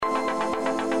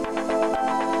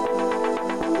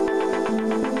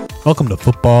Welcome to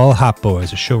Football Hot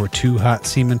Boys, a show where two hot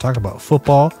seamen talk about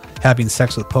football, having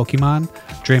sex with Pokemon,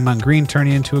 Draymond Green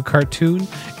turning into a cartoon,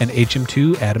 and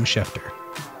HM2 Adam Schefter.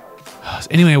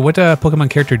 Anyway, what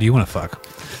Pokemon character do you want to fuck?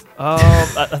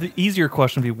 The easier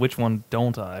question would be, which one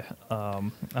don't I?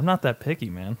 I'm not that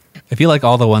picky, man. I feel like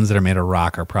all the ones that are made of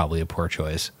rock are probably a poor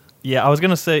choice. Yeah, I was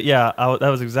going to say, that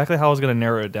was exactly how I was going to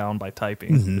narrow it down by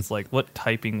typing. Mm-hmm. It's like, what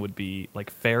typing would be, like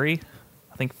fairy?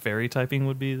 I think fairy typing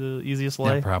would be the easiest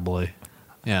lay. Yeah, probably.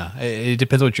 Yeah, it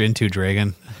depends what you're into,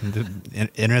 Dragon.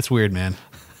 Internet's weird, man.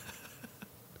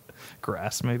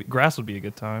 Grass, maybe. Grass would be a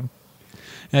good time.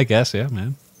 I guess, yeah,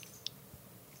 man.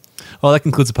 Well, that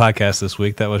concludes the podcast this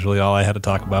week. That was really all I had to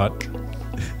talk about.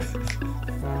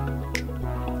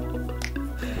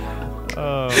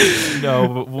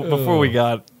 Before we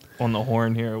got on the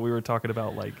horn here, we were talking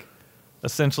about, like,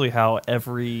 essentially how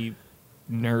every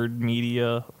nerd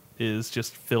media is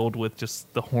just filled with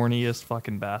just the horniest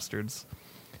fucking bastards.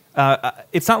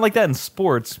 It's not like that in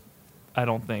sports, I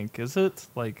don't think, is it?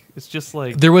 Like, it's just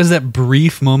like... There was that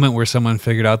brief moment where someone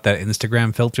figured out that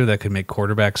Instagram filter that could make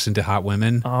quarterbacks into hot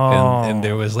women. Oh. And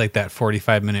there was like that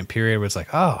 45-minute period where it's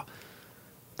like, oh,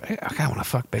 I kind of want to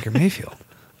fuck Baker Mayfield.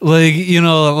 Like, you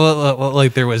know,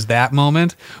 like there was that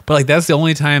moment. But like that's the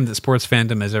only time that sports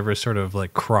fandom has ever sort of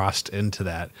like crossed into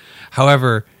that.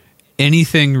 However,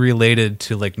 anything related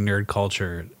to like nerd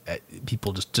culture,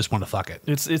 people just want to fuck it.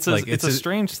 It's a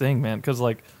strange thing, man, because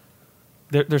like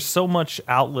there's so much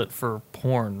outlet for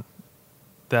porn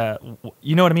that,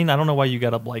 you know what I mean? I don't know why you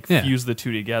gotta like fuse the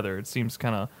two together. It seems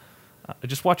kind of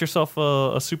just watch yourself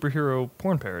a superhero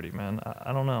porn parody, man.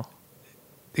 I don't know.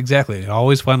 Exactly. It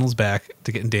always funnels back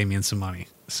to getting Damien some money.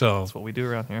 So that's what we do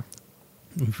around here.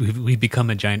 We've become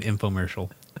a giant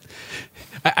infomercial.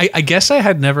 I guess I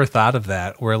had never thought of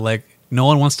that, where like no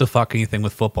one wants to fuck anything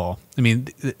with football. I mean,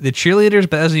 the cheerleaders,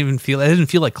 but it doesn't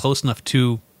feel like close enough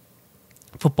to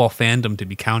football fandom to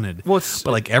be counted. Well,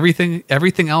 but like everything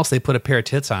else, they put a pair of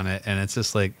tits on it, and it's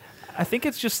just like, I think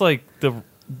it's just like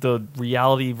the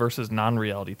reality versus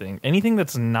non-reality thing. Anything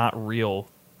that's not real,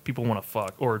 people want to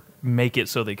fuck or make it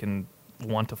so they can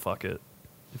want to fuck it,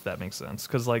 if that makes sense.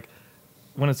 Because like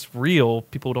when it's real,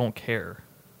 people don't care.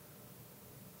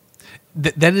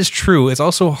 That is true. It's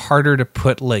also harder to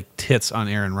put like tits on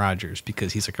Aaron Rodgers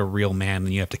because he's like a real man,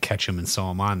 and you have to catch him and sew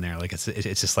him on there. Like it's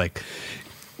just like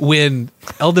when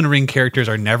Elden Ring characters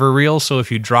are never real. So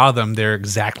if you draw them, they're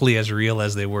exactly as real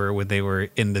as they were when they were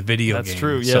in the video game. That's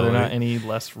true. Yeah, so they're not any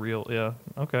less real. Yeah.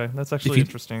 Okay, that's actually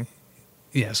interesting.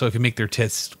 Yeah, so if you make their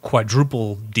tits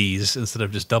quadruple Ds instead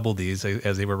of just double Ds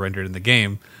as they were rendered in the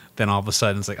game, then all of a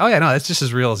sudden it's like, oh yeah, no, that's just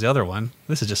as real as the other one.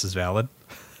 This is just as valid.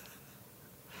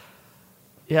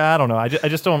 Yeah, I don't know. I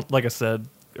just don't, like I said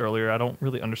earlier, I don't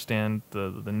really understand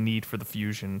the need for the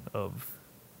fusion of,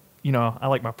 you know, I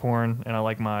like my porn and I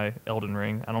like my Elden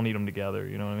Ring. I don't need them together,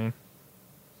 you know what I mean?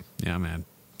 Yeah, man.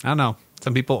 I don't know.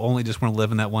 Some people only just want to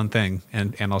live in that one thing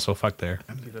and also fuck there.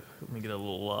 Let me get a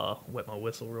little wet my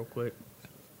whistle real quick.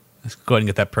 Let's go ahead and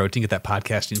get that protein, get that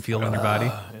podcasting feel in your body.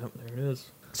 Yep, there it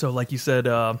is. So like you said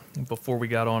before we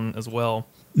got on as well,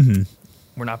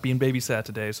 we're not being babysat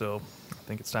today, so I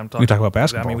think it's time to talk about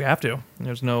basketball. I mean, we have to.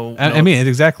 There's no... I mean,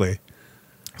 exactly.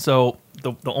 So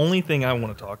the only thing I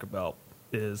want to talk about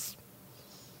is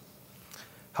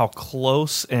how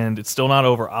close, and it's still not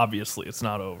over, obviously it's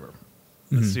not over.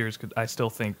 The series I still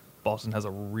think Boston has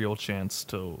a real chance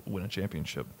to win a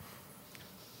championship.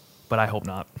 But I hope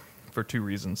not, for two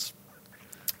reasons.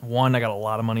 One, I got a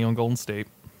lot of money on Golden State.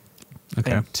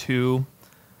 Okay. And two,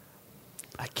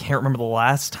 I can't remember the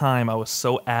last time I was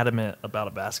so adamant about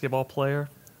a basketball player.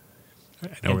 I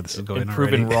know where this is going and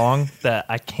proven already. wrong that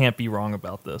I can't be wrong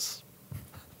about this.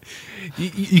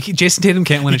 Jason Tatum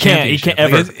can't win a championship. He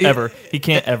can't ever. He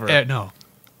can't ever. No.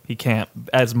 He can't.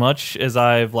 As much as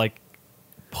I've like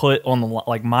put on the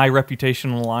like my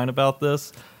reputation on the line about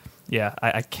this, yeah,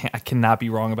 I cannot be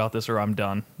wrong about this, or I'm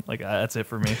done. Like that's it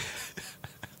for me.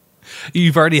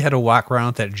 You've already had to walk around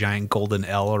with that giant golden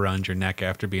L around your neck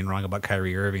after being wrong about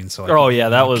Kyrie Irving. So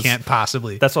can't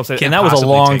possibly. That's what I'm saying. And that was a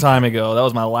long time ago. That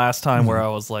was my last time where I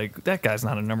was like, that guy's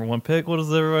not a number one pick. What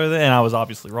is everybody? And I was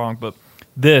obviously wrong, but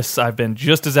this I've been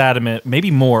just as adamant, maybe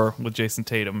more with Jason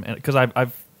Tatum, and because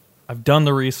I've done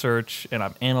the research and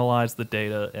I've analyzed the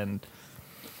data, and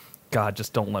God,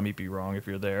 just don't let me be wrong if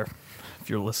you're there, if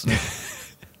you're listening.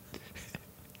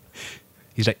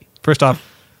 He's like, first off,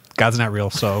 God's not real,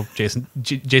 so Jason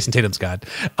Tatum's God.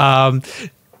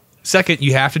 Second,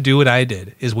 you have to do what I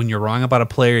did. Is when you're wrong about a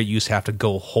player, you just have to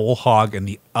go whole hog in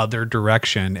the other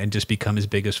direction and just become his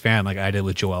biggest fan, like I did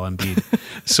with Joel Embiid.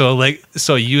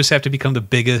 so you just have to become the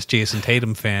biggest Jason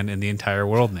Tatum fan in the entire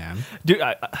world, man. Dude,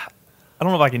 I don't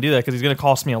know if I can do that because he's going to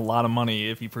cost me a lot of money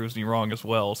if he proves me wrong as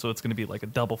well. So it's going to be like a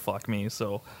double fuck me.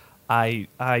 So I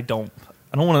don't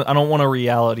want a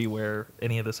reality where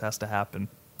any of this has to happen.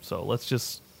 So let's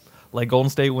just let Golden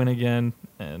State win again,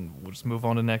 and we'll just move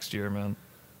on to next year, man.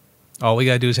 All we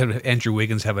gotta do is have Andrew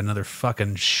Wiggins have another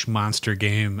fucking monster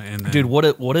game, and then, dude,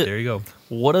 there you go.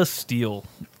 What a steal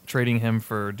trading him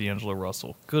for D'Angelo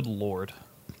Russell. Good lord,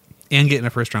 and getting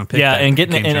a first round pick. Yeah, and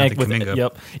getting an egg with it.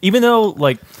 Yep. Even though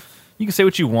like you can say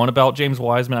what you want about James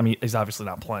Wiseman, I mean he's obviously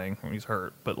not playing when he's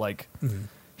hurt, but like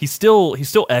he's still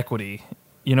equity.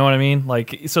 You know what I mean?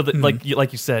 Like so that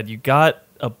like you said, you got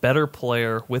a better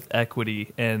player with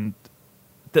equity, and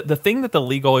the thing that the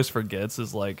league always forgets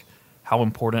is like how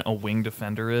important a wing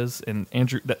defender is, and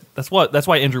that's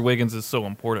why Andrew Wiggins is so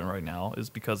important right now, is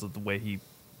because of the way he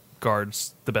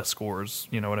guards the best scorers.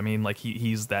 You know what I mean? Like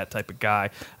he's that type of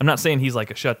guy. I'm not saying he's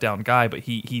like a shutdown guy, but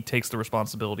he takes the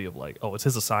responsibility of like, oh, it's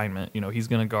his assignment. You know, he's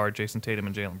going to guard Jason Tatum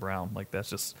and Jaylen Brown. Like that's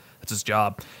his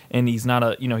job. And he's not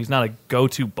a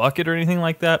go-to bucket or anything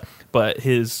like that. But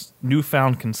his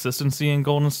newfound consistency in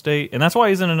Golden State, and that's why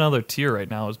he's in another tier right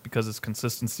now, is because his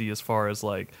consistency as far as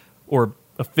like or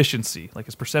efficiency. Like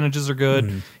his percentages are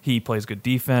good. He plays good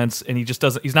defense, and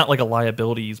he's not like a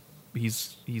liability.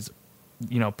 He's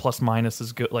you know, plus minus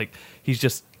is good. Like he's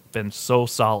just been so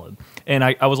solid. And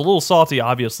I was a little salty,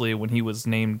 obviously, when he was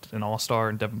named an All-Star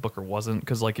and Devin Booker wasn't,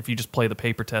 because like if you just play the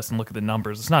paper test and look at the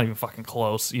numbers, it's not even fucking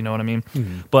close. You know what I mean?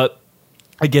 But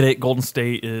I get it. Golden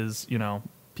State is, you know,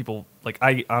 people like,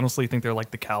 I honestly think they're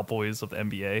like the Cowboys of the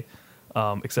NBA.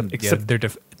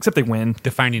 Except they win.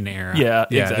 Defining the era. Yeah,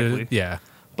 exactly. Yeah.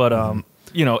 But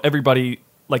you know, everybody,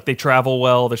 like, they travel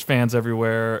well. There's fans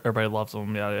everywhere. Everybody loves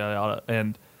them. Yada yada yada.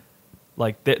 And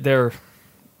like they're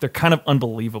kind of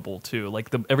unbelievable too. Like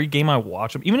every game I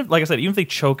watch them, even if they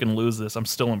choke and lose this, I'm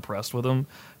still impressed with them,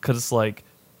 because it's like,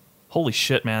 holy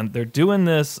shit, man, they're doing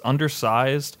this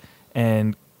undersized,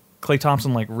 and Klay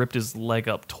Thompson like ripped his leg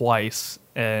up twice,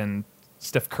 and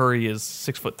Steph Curry is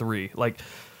 6'3". Like,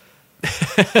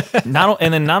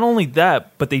 not only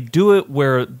that, but they do it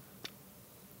where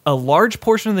a large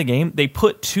portion of the game they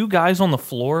put two guys on the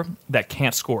floor that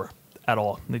can't score at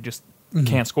all. They just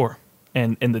can't score.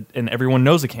 And everyone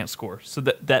knows they can't score. So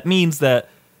that means that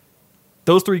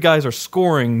those three guys are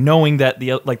scoring, knowing that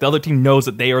the other team knows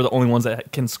that they are the only ones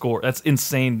that can score. That's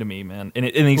insane to me, man. And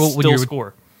they still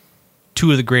score.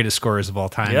 Two of the greatest scorers of all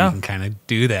time. Yeah. You can kind of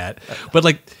do that. But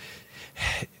like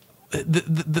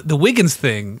the Wiggins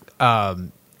thing.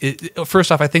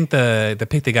 First off, I think the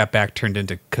pick they got back turned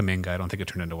into Kuminga. I don't think it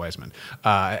turned into Wiseman.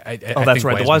 That's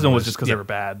right. The Wiseman was just because they were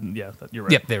bad. Yeah, you're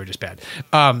right. Yep, they were just bad.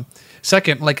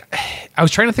 Second, like, I was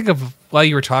trying to think of, while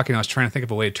you were talking, I was trying to think of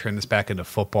a way to turn this back into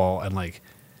football. And like,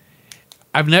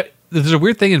 there's a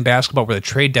weird thing in basketball where the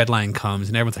trade deadline comes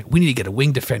and everyone's like, we need to get a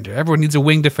wing defender. Everyone needs a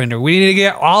wing defender.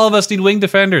 All of us need wing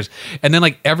defenders. And then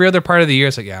like every other part of the year,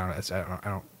 it's like, yeah,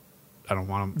 I don't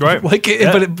want them. Right. Like,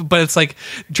 yeah. but it's like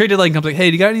trade deadline comes like,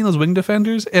 hey, do you got any of those wing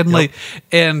defenders? And like,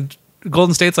 and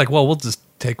Golden State's like, well, we'll just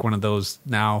take one of those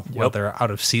now while they're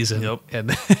out of season. Yep.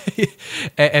 And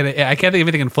I can't think of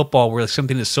anything in football where like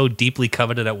something is so deeply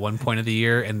coveted at one point of the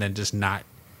year and then just not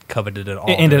coveted at all.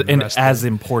 And as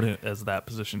important as that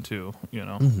position too, you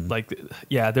know, like,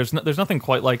 yeah, there's nothing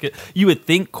quite like it. You would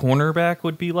think cornerback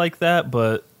would be like that,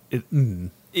 but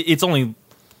it's only.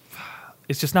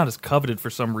 It's just not as coveted for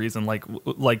some reason. Like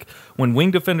when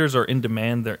wing defenders are in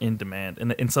demand, they're in demand,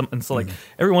 and so like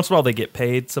every once in a while they get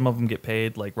paid. Some of them get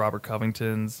paid, like Robert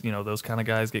Covington's. You know, those kind of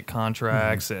guys get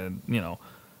contracts, and you know,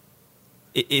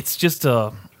 it's just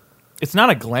it's not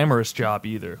a glamorous job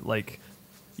either. Like,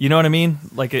 you know what I mean?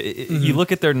 Like you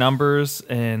look at their numbers,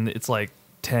 and it's like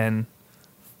 10,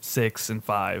 6, and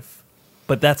 5.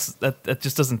 But that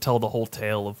just doesn't tell the whole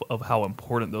tale of how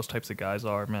important those types of guys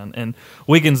are, man. And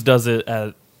Wiggins does it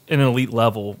at an elite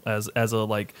level as a,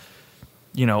 like,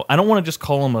 you know, I don't want to just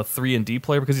call him a 3-and-D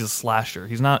player because he's a slasher.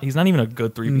 He's not even a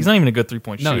good He's not even a good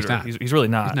 3-point shooter. He's not. He's really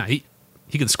not. He's not.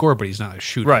 He can score, but he's not a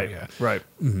shooter. Right. Yeah. Right.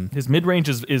 His mid range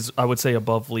is I would say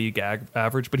above league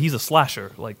average, but he's a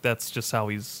slasher. Like, that's just how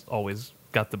he's always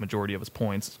got the majority of his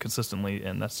points consistently,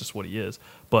 and that's just what he is.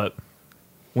 But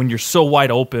when you're so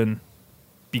wide open,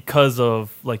 because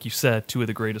of, like you said, two of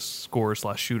the greatest scorers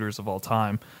 / shooters of all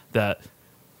time, that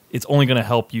it's only going to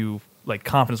help you, like,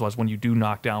 confidence-wise, when you do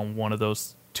knock down one of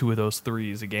those 2 of those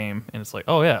threes a game, and it's like,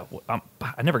 oh yeah,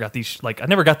 I never got these. Like I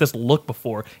never got this look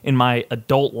before in my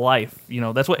adult life. You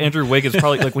know, that's what Andrew Wiggins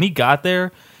probably like when he got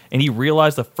there and he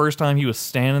realized the first time he was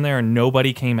standing there and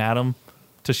nobody came at him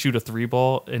to shoot a 3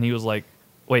 ball, and he was like,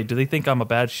 wait, do they think I'm a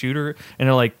bad shooter? And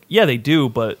they're like, yeah, they do,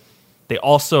 but they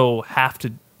also have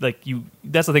to. Like you,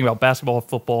 that's the thing about basketball,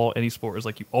 football, any sport is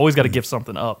like you always got to give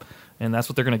something up, and that's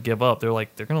what they're going to give up. They're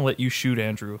like they're going to let you shoot,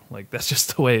 Andrew. Like that's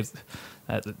just the way. It's,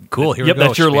 cool. Here we go.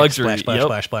 That's your luxury. Splash, splash,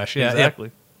 splash, splash. Yeah, exactly.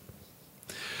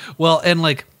 Yeah. Well, and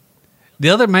like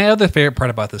my other favorite part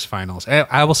about this finals,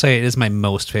 I will say it is my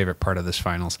most favorite part of this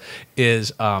finals,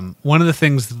 is one of the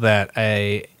things that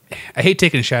I hate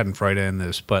taking Schadenfreude in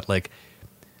this, but like.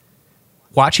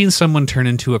 Watching someone turn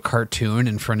into a cartoon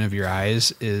in front of your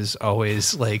eyes is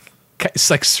always like it's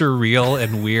like surreal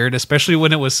and weird, especially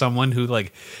when it was someone who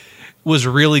like was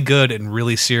really good and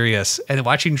really serious. And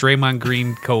watching Draymond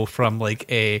Green go from like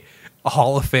a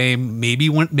Hall of Fame, maybe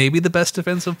the best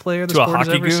defensive player the sport has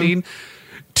ever seen,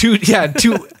 to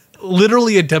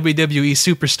literally a WWE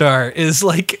superstar is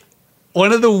like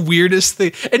one of the weirdest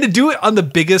things, and to do it on the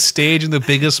biggest stage and the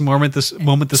biggest moment the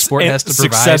sport has to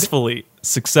provide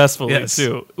successfully yes.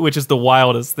 too, which is the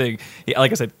wildest thing.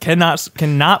 Like I said,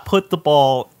 cannot put the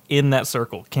ball in that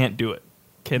circle. Can't do it.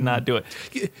 Cannot do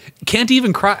it. Can't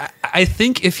even cross. I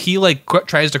think if he like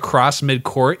tries to cross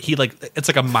midcourt, he like it's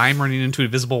like a mime running into an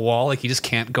invisible wall. Like he just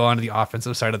can't go onto the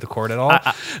offensive side of the court at all.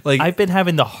 I've been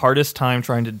having the hardest time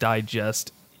trying to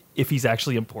digest if he's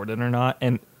actually important or not,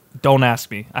 and. Don't ask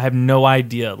me. I have no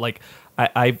idea. Like,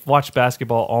 I've watched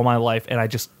basketball all my life, and I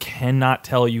just cannot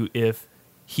tell you if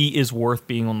he is worth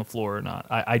being on the floor or not.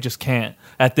 I just can't.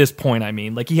 At this point, I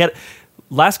mean. Like,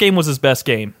 last game was his best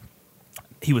game.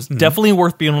 He was definitely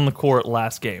worth being on the court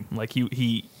last game. Like,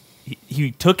 he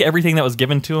took everything that was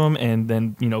given to him and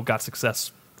then, you know, got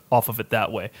success off of it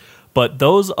that way. But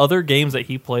those other games that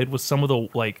he played was some of the,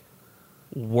 like,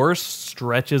 worst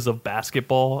stretches of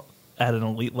basketball at an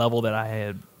elite level that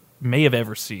I may have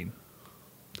ever seen.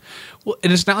 Well,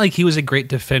 and it's not like he was a great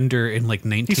defender in like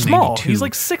 1992. He's small. He's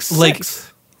like 6'6". Like,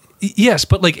 yes,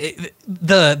 but like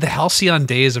the halcyon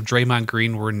days of Draymond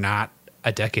Green were not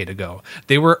a decade ago.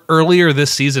 They were earlier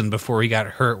this season before he got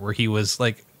hurt, where he was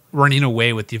like running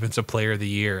away with Defensive Player of the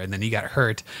Year, and then he got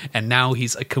hurt, and now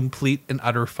he's a complete and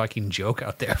utter fucking joke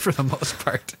out there for the most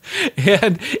part.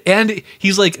 And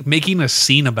he's like making a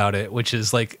scene about it, which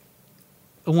is like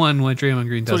what Draymond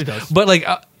Green does. But like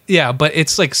yeah, but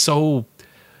it's like so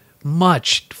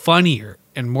much funnier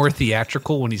and more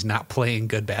theatrical when he's not playing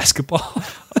good basketball.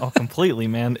 Oh, completely,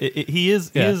 man. He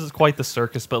is quite the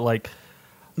circus, but like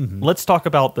let's talk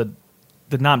about the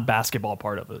non basketball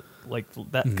part of it. Like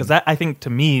that, because that, I think, to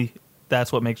me,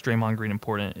 that's what makes Draymond Green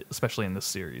important, especially in this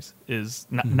series, is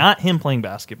not him playing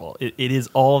basketball. It is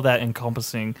all of that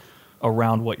encompassing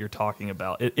around what you're talking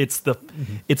about. It's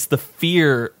the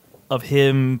fear of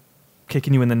him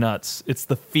kicking you in the nuts. It's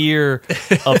the fear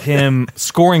of him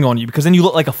scoring on you, because then you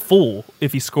look like a fool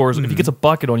if he scores, if he gets a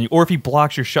bucket on you, or if he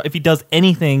blocks your shot. If he does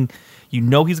anything, you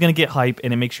know he's going to get hype,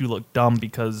 and it makes you look dumb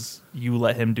because you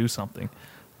let him do something.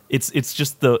 It's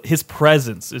just his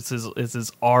presence. It's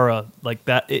his aura like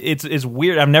that. It's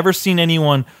weird. I've never seen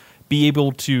anyone be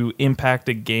able to impact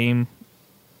a game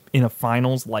in a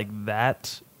finals like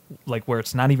that, like where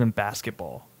it's not even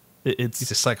basketball.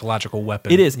 It's a psychological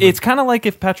weapon. It is. It's kind of like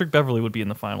if Patrick Beverley would be in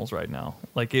the finals right now.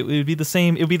 Like it would be the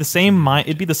same. It would be the same mind.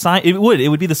 It would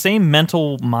be the same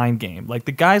mental mind game. Like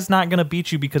the guy's not going to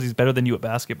beat you because he's better than you at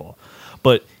basketball,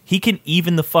 but he can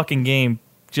even the fucking game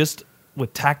just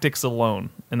with tactics alone,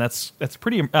 and that's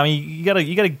pretty. I mean, you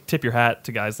gotta tip your hat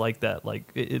to guys like that. Like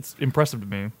it's impressive to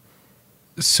me.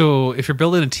 So if you're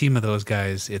building a team of those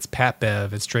guys, it's Pat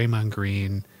Bev, it's Draymond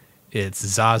Green, it's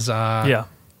Zaza, yeah,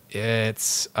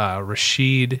 it's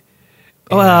Rasheed.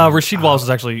 Rasheed Wallace is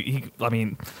actually. He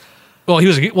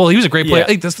was a great player. Yeah.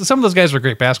 Like, some of those guys were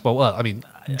great basketball. Well, I mean,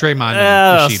 Draymond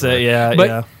and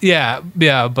Rasheed.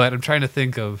 Yeah. But I'm trying to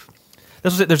think of.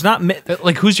 There's not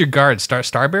like who's your guard?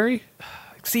 Starbury?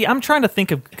 See, I'm trying to think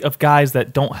of guys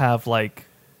that don't have like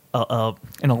an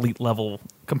elite level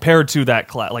compared to that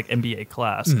class, like NBA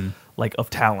class, like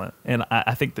of talent. And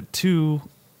I think the two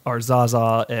are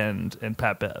Zaza and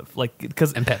Pat Bev. Like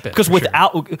because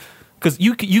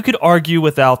you could argue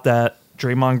without that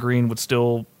Draymond Green would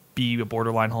still be a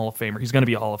borderline Hall of Famer. He's going to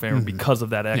be a Hall of Famer because of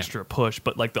that extra push.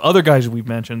 But like the other guys we've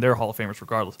mentioned, they're Hall of Famers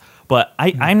regardless. But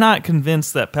I'm not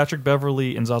convinced that Patrick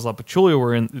Beverley and Zaza Pachulia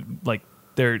were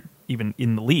they're even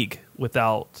in the league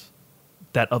without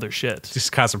that other shit.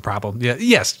 Just cause a problem. Yeah.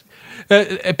 Yes.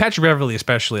 Patrick Beverley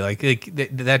especially, like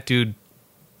that dude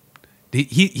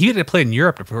He had to play in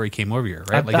Europe before he came over here,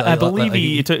 right? I believe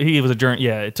he was a journey.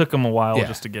 Yeah, it took him a while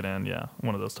just to get in. Yeah,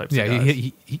 one of those types. Yeah, of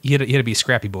guys. he had to be a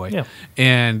scrappy boy. Yeah,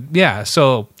 and yeah,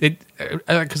 so it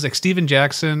because like Steven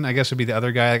Jackson, I guess would be the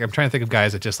other guy. Like, I'm trying to think of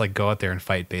guys that just like go out there and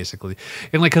fight basically,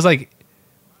 and like because like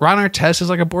Ron Artest is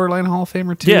like a borderline Hall of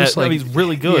Famer too. Yeah, so, like, he's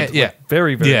really good. Yeah, like,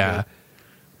 very good.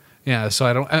 Yeah,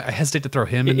 so I hesitate to throw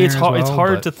him in It's there. hard. As well, it's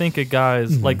hard but, to think of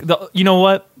guys like you know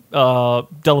what, Matthew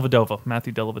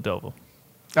Dellavedova.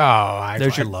 Oh,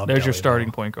 There's love your Dellavedova.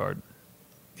 starting point guard.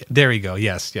 There you go.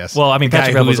 Yes. Well, I mean, the guy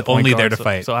Patrick who Beverley's was a point only guard, there to so,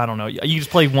 fight. So I don't know. You just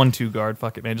play 1-2 guard.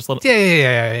 Fuck it, man. Just let.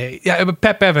 Yeah. But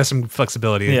Pep Bev has some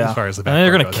flexibility as far as the backcourt and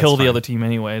they're going to goes. kill That's the fine. other team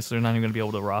anyway, so they're not even going to be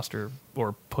able to roster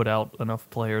or put out enough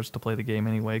players to play the game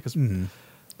anyway. Because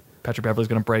Patrick Beverley's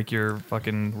going to break your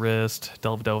fucking wrist.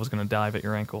 Dellavedova's going to dive at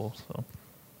your ankle. So.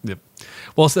 Yep.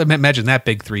 Well, so imagine that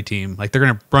big 3 team. Like they're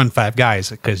going to run 5 guys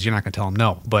because you're not going to tell them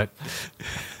no, but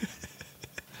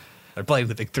they're playing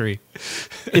the big 3.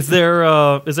 Is there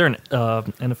an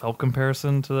NFL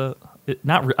comparison to the?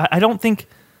 I don't think.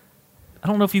 I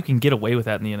don't know if you can get away with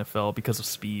that in the NFL because of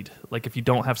speed. Like if you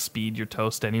don't have speed, you're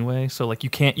toast anyway. So like you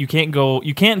can't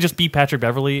just be Patrick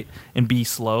Beverley and be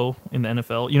slow in the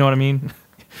NFL. You know what I mean?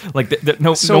 Like no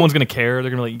one's going to care.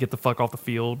 They're going to let you get the fuck off the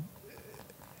field.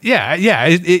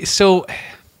 Yeah. So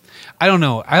I don't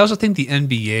know. I also think the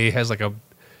NBA has like a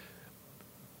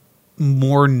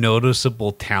more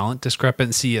noticeable talent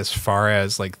discrepancy as far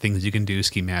as like things you can do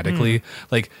schematically.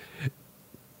 Like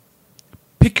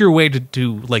pick your way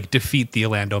to like defeat the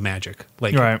Orlando Magic.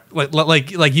 Like, right.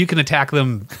 like you can attack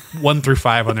them 1 through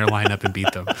 5 on their lineup and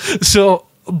beat them. So,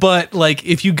 but like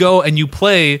if you go and you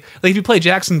play, like if you play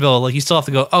Jacksonville, like you still have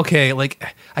to go, okay, like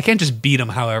I can't just beat them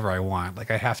however I want.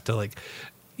 Like I have to like,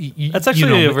 that's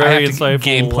actually a very insightful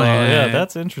game plan. Yeah,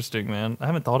 that's interesting, man. I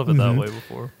haven't thought of it that way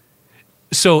before.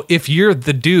 So if you're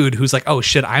the dude who's like, oh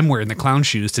shit, I'm wearing the clown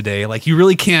shoes today, like you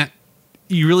really can't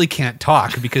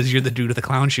talk because you're the dude with the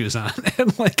clown shoes on.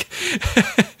 And like,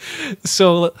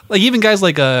 so like even guys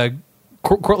like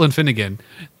Cortland Finnegan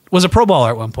was a Pro Bowler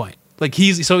at one point. Like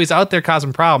he's out there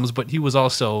causing problems, but he was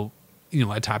also,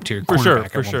 a top tier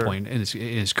cornerback at one point in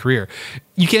his career.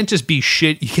 You can't just be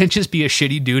shit. You can't just be a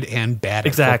shitty dude and bad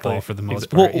at football for the most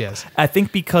part. Well, yes, I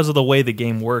think because of the way the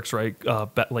game works, right?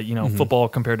 Football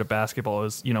compared to basketball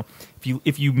is,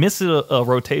 if you miss a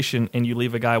rotation and you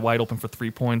leave a guy wide open for 3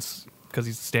 points because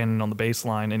he's standing on the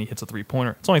baseline and he hits a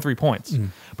 3-pointer, it's only 3 points.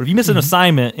 But if you miss an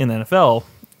assignment in the NFL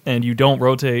and you don't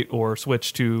rotate or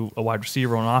switch to a wide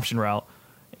receiver on an option route,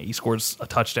 he scores a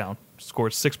touchdown.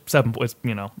 Scores 6-7 points,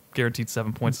 guaranteed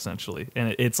 7 points essentially,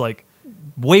 and it's like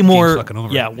way more.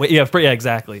 Over. Yeah,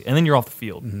 exactly. And then you're off the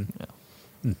field.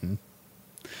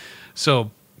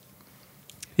 So,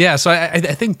 yeah, so I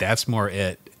think that's more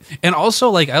it. And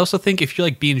also, like, I also think if you're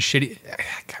like being shitty,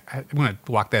 I'm gonna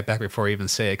walk that back before I even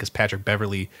say it because Patrick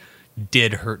Beverley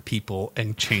did hurt people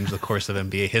and change the course of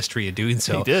NBA history in doing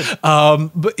so. He did.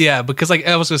 But yeah, because like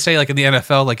I was gonna say, like in the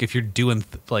NFL, like if you're doing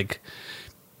like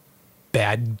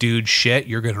bad dude shit,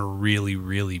 you're gonna really,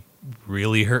 really,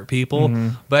 really hurt people.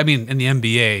 But I mean, in the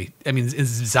NBA, I mean,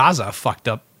 Zaza fucked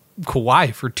up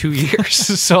Kawhi for 2 years,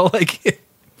 so like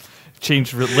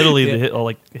changed literally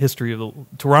the history of the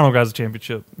Toronto guys'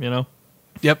 championship.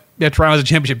 Yep, Toronto's a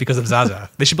championship because of Zaza.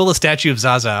 They should build a statue of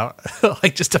Zaza,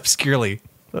 like just obscurely.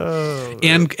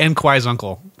 And Kawhi's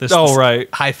uncle.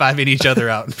 Right, high fiving each other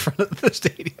out in front of the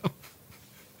stadium.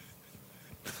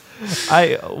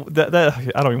 I don't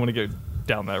even want to go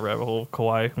down that rabbit hole.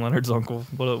 Kawhi Leonard's uncle.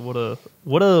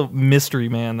 What a mystery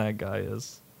man that guy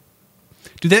is.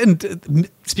 Dude, and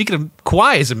speaking of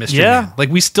Kawhi is a mystery. Yeah. Man. Like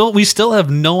we still have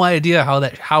no idea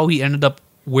how he ended up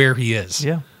where he is.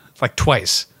 Yeah, like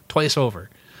twice over.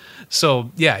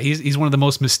 So yeah, he's one of the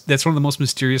most that's one of the most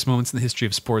mysterious moments in the history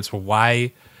of sports.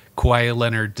 Why Kawhi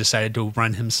Leonard decided to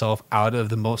run himself out of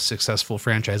the most successful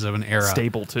franchise of an era,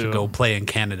 stable too, to go play in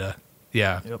Canada.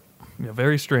 Yeah. Yep. Yeah.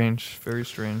 Very strange. Very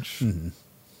strange.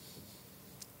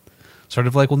 Sort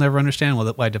of like we'll never understand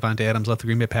why Devontae Adams left the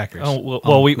Green Bay Packers.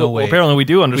 Apparently we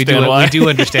do understand why. We do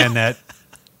understand that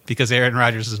because Aaron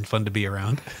Rodgers isn't fun to be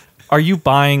around. Are you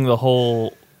buying the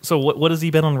whole? So what has he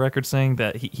been on record saying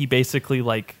that he basically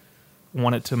like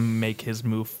wanted to make his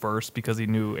move first because he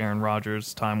knew Aaron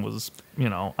Rodgers' time was,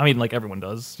 I mean, like everyone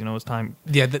does, his time.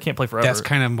 Yeah, can't play forever. That's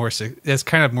kind of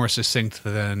more succinct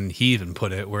than he even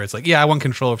put it. Where it's like, yeah, I want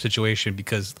control of the situation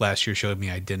because last year showed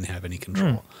me I didn't have any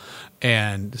control,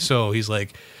 and so he's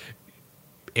like,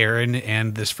 Aaron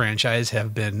and this franchise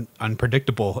have been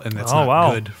unpredictable, and that's Oh, not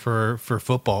wow. good for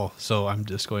football. So I'm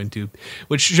just going to,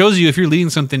 which shows you if you're leading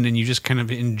something and you just kind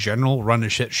of in general run a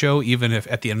shit show, even if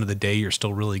at the end of the day you're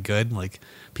still really good, like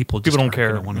people just People don't aren't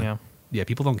care. gonna wanna- yeah,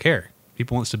 people don't care.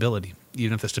 People want stability,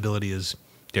 even if the stability is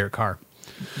Derek Carr.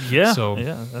 Yeah. So-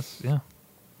 yeah, that's yeah.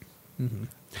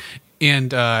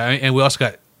 And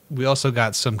we also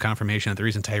got some confirmation that the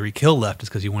reason Tyreek Hill left is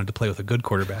because he wanted to play with a good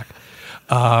quarterback.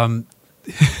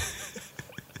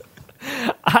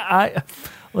 I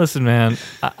listen, man.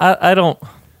 I don't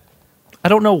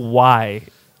know why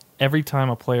every time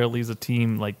a player leaves a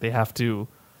team, like they have to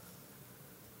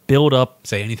build up.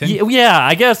 Say anything? Yeah,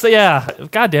 I guess. Yeah,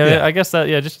 God damn it. Yeah. I guess that.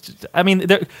 Yeah, just. I mean,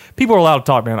 people are allowed to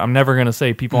talk, man. I'm never gonna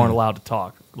say people aren't allowed to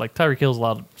talk. Like Tyreek Hill's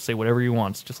allowed to say whatever he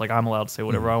wants, just like I'm allowed to say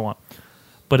whatever I want.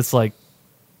 But it's like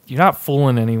you're not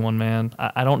fooling anyone, man.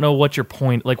 I don't know what your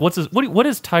point. Like, what is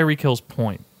Tyreek Hill's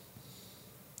point?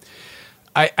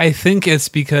 I think it's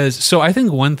because I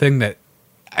think one thing that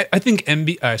I think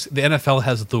the NFL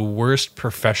has the worst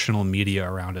professional media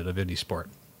around it of any sport,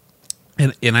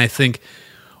 and I think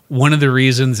one of the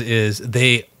reasons is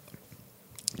they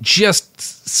just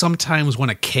sometimes want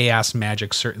to chaos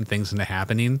magic certain things into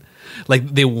happening. Like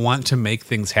they want to make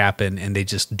things happen, and they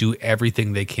just do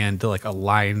everything they can to like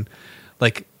align.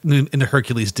 Like in the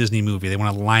Hercules Disney movie, they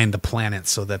want to align the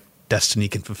planets so that destiny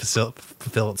can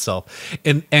fulfill itself.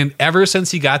 And ever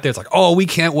since he got there, it's like, oh, we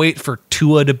can't wait for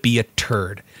Tua to be a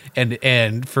turd, and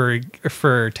for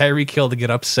Tyreek Hill to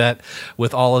get upset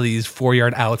with all of these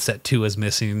 4-yard outs that Tua's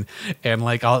missing, and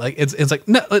like all like it's like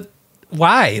no.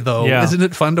 Why though? Yeah. Isn't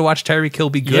it fun to watch Tyreek Hill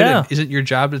be good? Yeah. And isn't your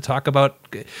job to talk about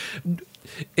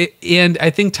it? And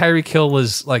I think Tyreek Hill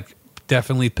was like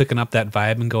definitely picking up that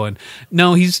vibe and going,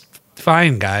 no, he's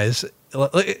fine, guys.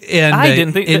 And I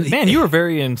didn't think, man, you were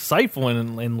very insightful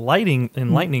and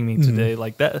enlightening me today.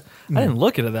 Like that, I didn't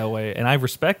look at it that way, and I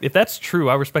respect. If that's true,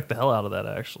 I respect the hell out of that.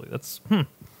 Actually, that's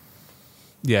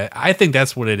yeah, I think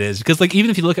that's what it is. Because like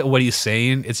even if you look at what he's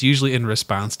saying, it's usually in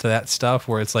response to that stuff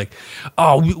where it's like,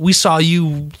 oh, we saw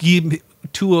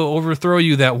Tua overthrow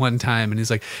you that one time, and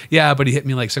he's like, yeah, but he hit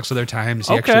me like 6 other times.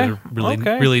 He actually has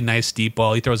a really nice deep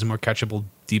ball. He throws a more catchable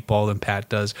deep ball than Pat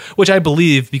does, which I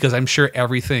believe because I'm sure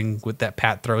everything with that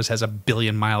Pat throws has a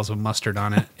billion miles of mustard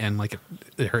on it, and like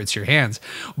it hurts your hands.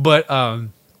 But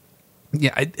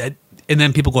yeah, and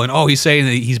then people going, oh, he's saying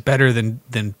that he's better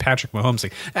than Patrick Mahomes.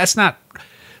 Like that's not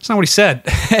what he said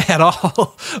at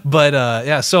all. But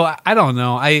yeah, so I don't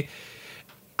know. I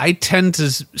tend to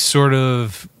sort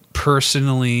of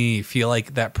personally feel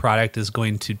like that product is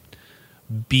going to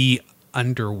be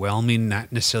underwhelming,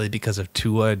 not necessarily because of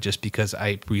Tua, just because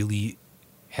I really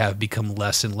have become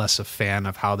less and less a fan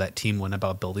of how that team went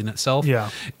about building itself. Yeah.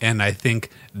 And I think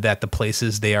that the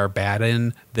places they are bad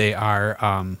in, they are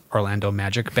Orlando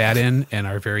Magic bad in and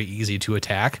are very easy to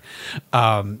attack.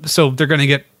 So they're going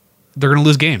to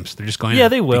lose games. They're just going yeah, to.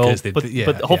 they will. But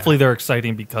Yeah. hopefully they're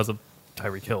exciting because of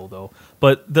Tyreek Hill, though.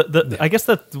 But I guess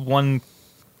that the one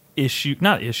issue,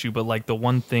 not issue, but like the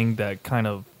one thing that kind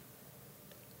of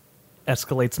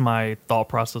escalates my thought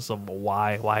process of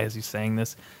why is he saying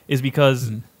this is because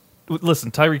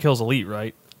listen, Tyreek Hill's elite,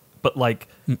 right? But like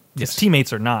his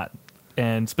teammates are not,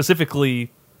 and specifically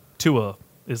Tua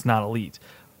is not elite,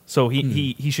 so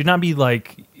he should not be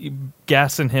like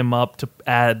gassing him up to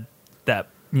add that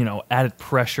added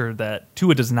pressure that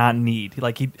Tua does not need.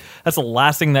 That's the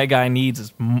last thing that guy needs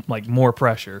is like more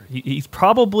pressure. He's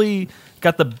probably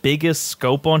got the biggest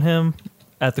scope on him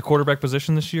at the quarterback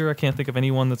position this year. I can't think of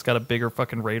anyone that's got a bigger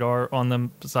fucking radar on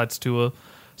them besides Tua.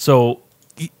 So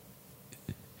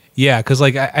yeah, because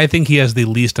like I think he has the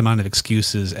least amount of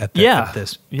excuses at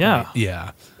this point.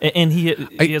 Yeah. And he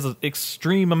has an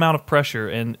extreme amount of pressure.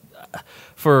 And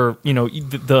for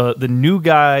the new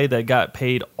guy that got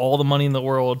paid all the money in the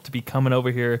world to be coming over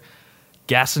here,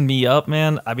 gassing me up,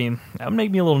 man. I mean, that would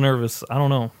make me a little nervous. I don't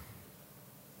know.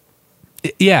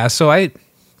 Yeah, so I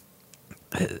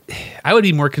would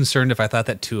be more concerned if I thought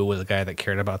that Tua was a guy that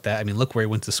cared about that. I mean, look where he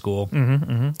went to school.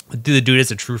 The dude as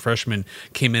a true freshman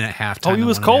came in at halftime. Oh, he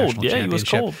was cold. Yeah, he was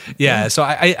cold. Yeah, so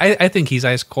I think he's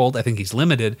ice cold. I think he's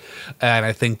limited, and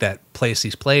I think that place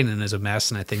he's playing in is a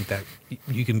mess. And I think that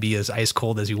you can be as ice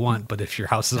cold as you want, but if your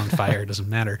house is on fire, it doesn't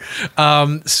matter.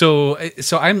 So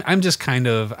I'm just kind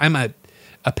of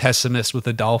a pessimist with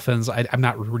the Dolphins. I'm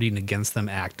not rooting against them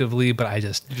actively, but you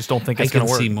just don't think it's going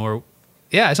to work. See more.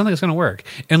 Yeah, I don't think it's going to work.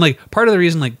 And like part of the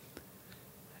reason, like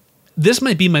This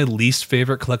might be my least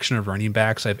favorite collection of running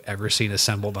backs I've ever seen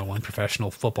assembled on one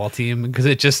professional football team, because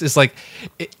it just is like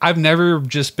I've never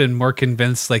just been more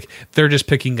convinced like they're just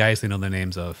picking guys they know the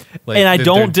names of. Like, and I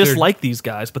don't dislike these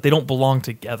guys, but they don't belong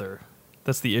together.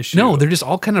 That's the issue. No, they're just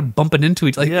all kind of bumping into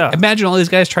each. Like, imagine all these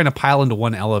guys trying to pile into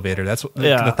one elevator. That's what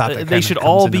the thought that they should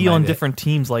all be on different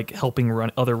teams, like helping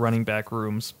run other running back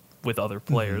rooms with other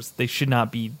players. They should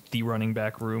not be the running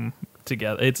back room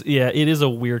together. It is a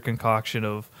weird concoction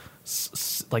of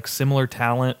like similar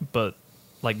talent, but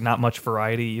like not much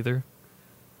variety either.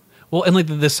 Well, and like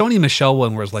the Sony Michel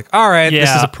one was like, all right,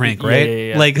 this is a prank, right?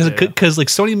 Yeah. Like, because like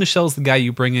Sony Michel's the guy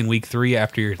you bring in week 3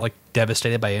 after you're like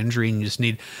devastated by injury, and you just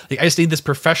need like I just need this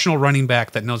professional running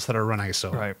back that knows how to run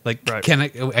ISO. Right. Like, right.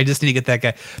 I just need to get that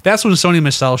guy. That's when Sony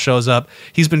Michel shows up.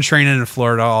 He's been training in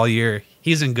Florida all year.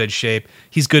 He's in good shape.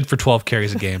 He's good for 12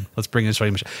 carries a game. Let's bring in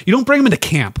Sony Michel. You don't bring him into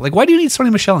camp. Like, why do you need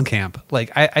Sony Michel in camp? Like,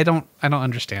 I don't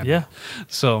understand. Yeah.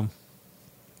 That. So,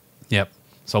 yep.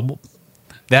 So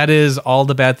that is all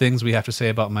the bad things we have to say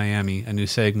about Miami, a new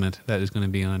segment that is going to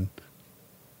be on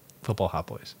Football Hot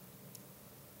Boys.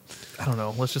 I don't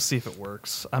know. Let's just see if it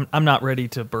works. I'm not ready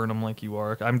to burn them like you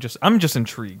are. I'm just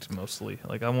intrigued mostly.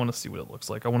 Like I want to see what it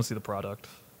looks like. I want to see the product.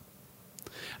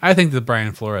 I think the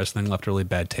Brian Flores thing left a really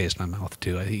bad taste in my mouth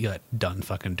too. He got done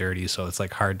fucking dirty, so it's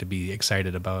like hard to be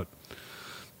excited about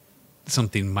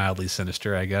something mildly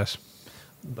sinister, I guess.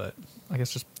 But I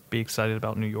guess just be excited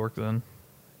about New York then.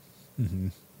 Mm-hmm.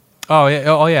 Oh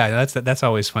yeah. That's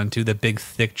always fun too. The big,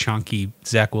 thick, chunky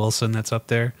Zach Wilson that's up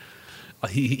there.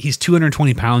 He's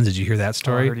 220 pounds. Did you hear that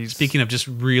story? Speaking of just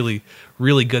really,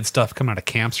 really good stuff coming out of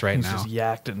camps right now. He's just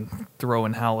yacked and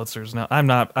throwing howitzers now.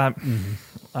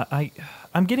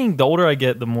 I'm getting, the older I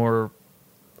get, the more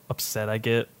upset I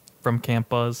get from camp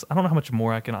buzz. I don't know how much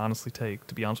more I can honestly take,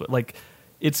 to be honest with you. Like,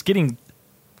 it's getting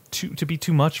to be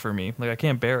too much for me. Like, I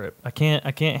can't bear it. I can't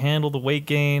handle the weight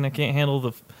gain. I can't handle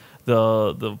the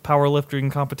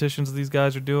powerlifting competitions these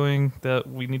guys are doing that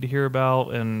we need to hear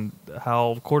about, and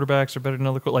how quarterbacks are better than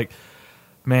other. Like,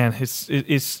 man, it's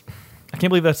I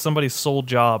can't believe that's somebody's sole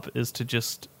job is to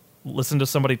just listen to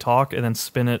somebody talk and then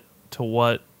spin it to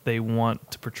what they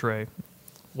want to portray.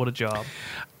 What a job.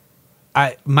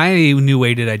 My new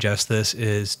way to digest this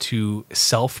is to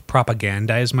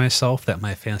self-propagandize myself that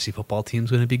my fantasy football team is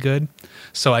going to be good.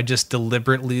 So I just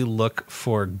deliberately look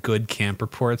for good camp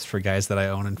reports for guys that I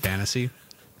own in fantasy.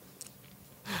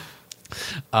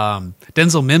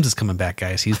 Denzel Mims is coming back,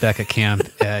 guys. He's back at camp.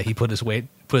 He put his weight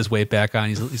back on.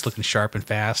 He's looking sharp and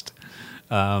fast.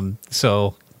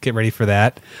 So get ready for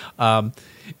that.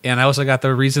 And I also got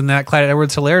the reason that Clyde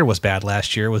Edwards-Helaire was bad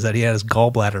last year was that he had his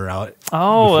gallbladder out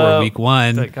before week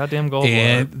 1. That goddamn gallbladder.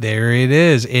 And there it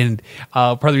is. And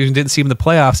part of the reason I didn't see him in the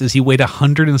playoffs is he weighed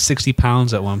 160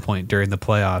 pounds at one point during the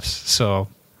playoffs. So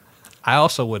I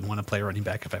also wouldn't want to play running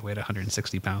back if I weighed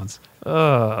 160 pounds.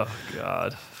 Oh,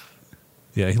 God.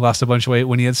 Yeah, he lost a bunch of weight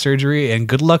when he had surgery, and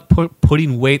good luck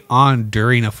putting weight on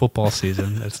during a football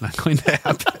season. That's not going to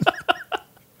happen.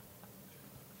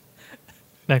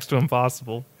 Next to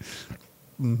impossible.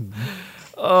 Mm-hmm.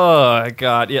 Oh,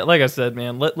 God. Yeah, like I said,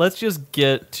 man, let's just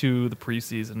get to the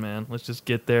preseason, man. Let's just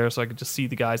get there so I can just see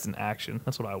the guys in action.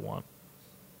 That's what I want.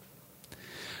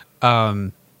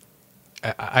 I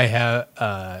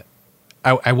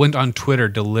went on Twitter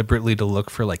deliberately to look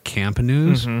for like camp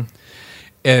news. Mm-hmm.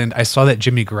 And I saw that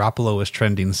Jimmy Garoppolo was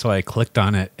trending, so I clicked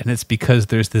on it, and it's because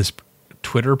there's this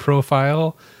Twitter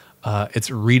profile. It's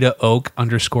Rita Oak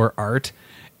 _art,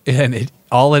 and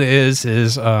all it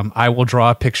is I will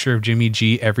draw a picture of Jimmy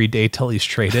G every day till he's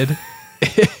traded.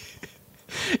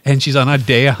 And she's on a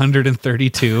day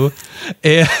 132,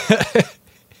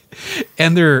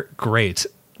 and they're great.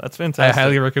 That's fantastic. I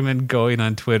highly recommend going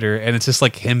on Twitter, and it's just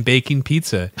like him baking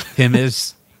pizza, him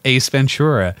as Ace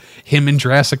Ventura, him in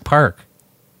Jurassic Park.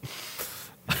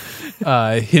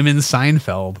 Him in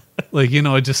Seinfeld, like, you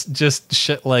know, just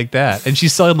shit like that. And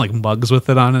she's selling like mugs with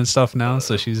it on and stuff now,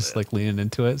 so she's like leaning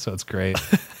into it, so it's great.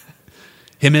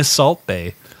 Him as Salt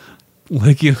Bay,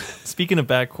 like you. Speaking of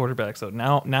bad quarterbacks, though,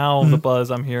 now the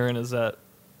buzz I'm hearing is that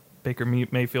Baker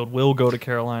Mayfield will go to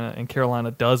Carolina, and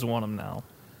Carolina does want him now.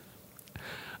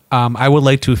 I would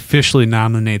like to officially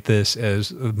nominate this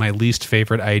as my least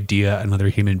favorite idea another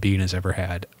human being has ever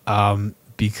had,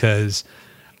 because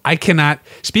I cannot.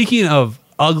 Speaking of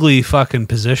ugly fucking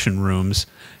position rooms,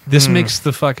 this makes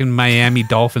the fucking Miami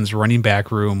Dolphins running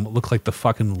back room look like the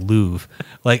fucking Louvre.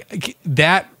 Like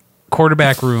that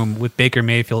quarterback room with Baker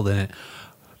Mayfield in it.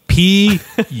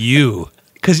 P.U.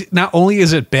 Because not only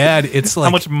is it bad, it's like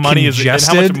how much money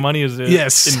congested. How much money is it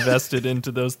Yes. invested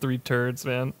into those three turds,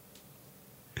 man?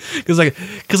 Because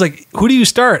who do you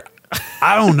start?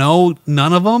 I don't know.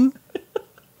 None of them.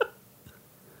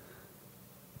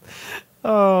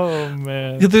 Oh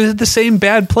man, They're the same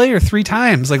bad player 3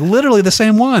 times. Like literally the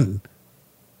same one.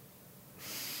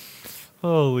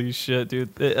 holy shit, dude!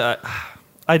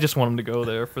 I just want him to go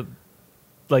there for,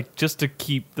 like, just to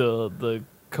keep the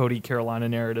Cody Carolina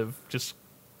narrative just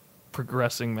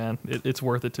progressing, man. It's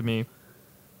worth it to me.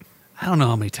 I don't know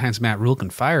how many times Matt Rule can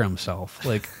fire himself.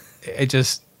 Like, it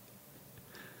just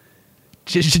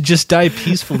die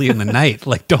peacefully in the night.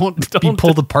 Like, don't be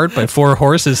pulled apart by 4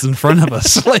 horses in front of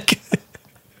us. Like,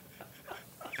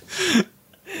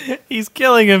 He's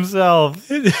killing himself.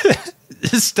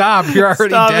 stop. You're already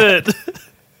Stop dead. it.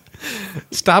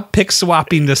 Stop pick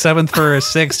swapping the 7th for a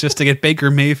 6th just to get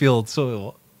Baker Mayfield.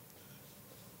 So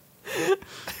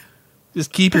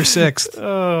just keep your 6th.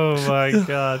 Oh my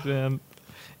god, man.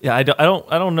 Yeah, I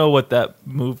don't know what that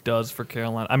move does for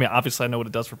Carolina. I mean, obviously I know what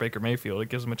it does for Baker Mayfield. It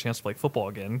gives him a chance to play football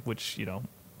again, which, you know,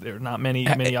 there are not many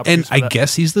opportunities. And for I that.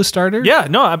 guess he's the starter. Yeah,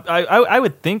 no, I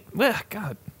would think. Well,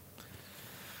 God.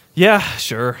 Yeah,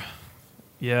 sure.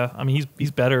 Yeah, I mean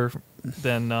he's better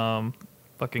than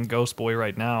fucking Ghost Boy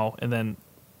right now. And then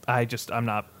I'm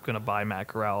not gonna buy Matt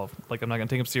Corral. Like, I'm not gonna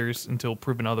take him serious until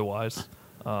proven otherwise.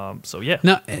 So yeah.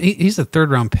 No, he's a 3rd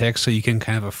round pick, so you can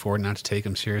kind of afford not to take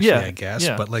him seriously, Yeah, I guess.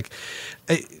 yeah. But like,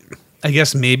 I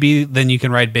guess maybe then you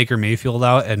can ride Baker Mayfield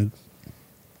out and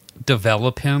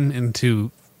develop him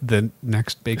into the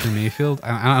next Baker Mayfield.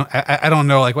 I don't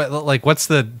know. Like what's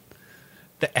the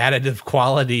additive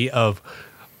quality of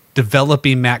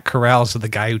developing Matt Corral so the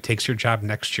guy who takes your job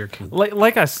next year can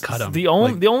Like I cut him? the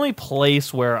only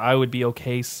place where I would be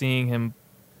okay seeing him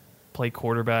play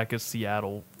quarterback is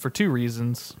Seattle for 2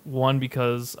 reasons. One,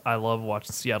 because I love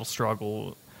watching Seattle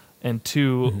struggle, and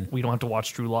 2, we don't have to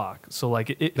watch Drew Lock. So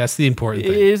like That's the important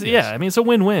thing. it is, Yes. yeah. I mean, it's a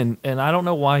win-win, and I don't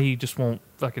know why he just won't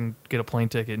fucking get a plane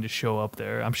ticket and just show up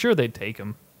there. I'm sure they'd take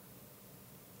him.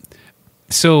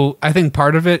 So I think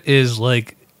part of it is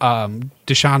like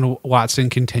Deshaun Watson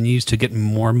continues to get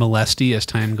more molesty as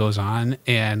time goes on,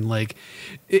 and like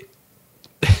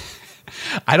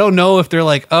I don't know if they're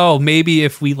like, oh, maybe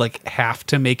if we like have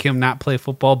to make him not play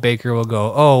football, Baker will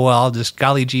go, oh well, I'll just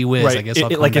golly gee whiz, I guess I'll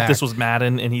come like back. if this was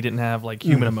Madden and he didn't have like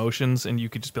human emotions, and you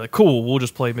could just be like, cool, we'll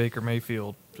just play Baker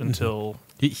Mayfield until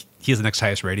he has the next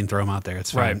highest rating, throw him out there,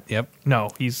 it's fine. Right. Yep. No,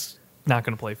 he's not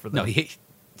going to play for them. No, he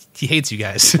hates you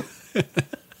guys,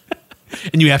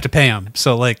 and you have to pay him.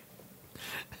 So like,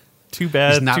 Too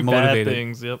bad. He's not too motivated. bad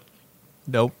things. Yep.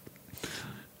 nope.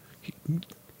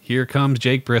 Here comes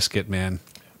Jake Brisket, man.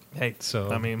 Hey, So-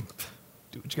 I mean,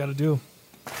 do what you got to do.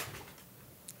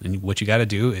 And what you got to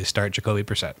do is start Jacoby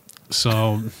Brissett.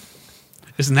 So,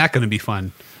 isn't that going to be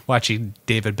fun? Watching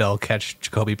David Bell catch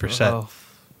Jacoby Brissett Oh.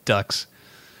 ducks.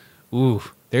 Ooh,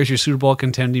 there's your Super Bowl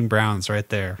contending Browns right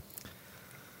there.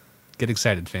 Get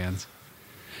excited, fans.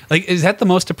 Like, is that the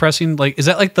most depressing? Like, is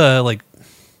that like the like?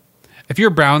 If you're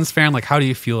a Browns fan, like, how do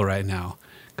you feel right now?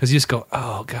 Because you just go,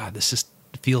 oh god, this just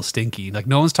feels stinky. Like,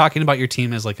 no one's talking about your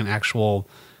team as like an actual.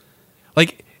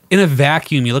 Like, in a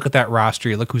vacuum, you look at that roster,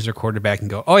 you look who's their quarterback, and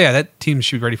go, "Oh yeah, that team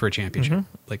should be ready for a championship."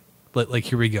 Like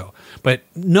here we go. But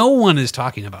no one is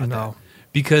talking about that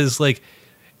because like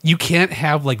you can't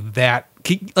have like that.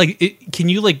 Can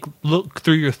you like look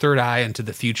through your third eye into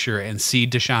the future and see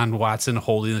Deshaun Watson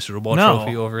holding the Super Bowl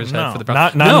trophy over his head for the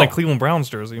Browns? Not in the Cleveland Browns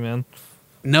jersey, man.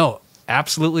 No,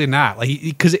 absolutely not. Like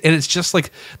because it's just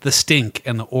like the stink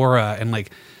and the aura and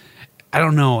like. I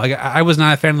don't know. I was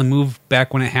not a fan of the move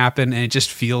back when it happened, and it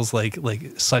just feels like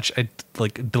such a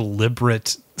like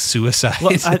deliberate suicide.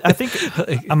 Well, I think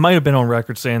I might have been on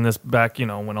record saying this back, you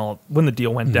know, when the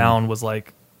deal went down, was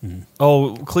like,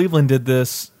 oh, Cleveland did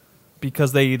this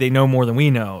because they know more than we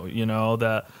know. You know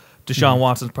that Deshaun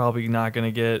Watson's probably not going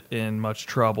to get in much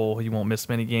trouble. He won't miss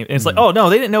many games. And it's like, oh no,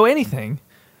 they didn't know anything.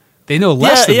 They know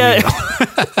less than we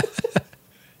know.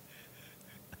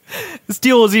 This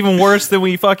deal was even worse than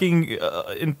we fucking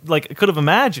could have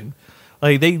imagined.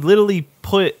 Like, they literally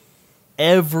put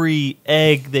every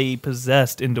egg they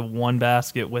possessed into one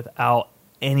basket without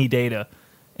any data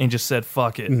and just said,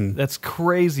 fuck it. That's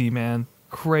crazy, man.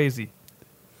 Crazy.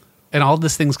 And all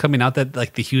this things coming out that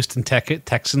like the Houston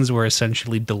Texans were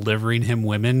essentially delivering him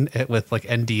women with like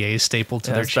NDAs stapled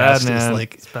to their it's chest bad, man. is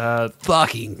like It's bad.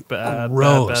 fucking Bad.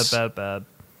 gross. Bad.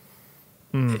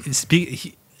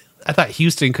 I thought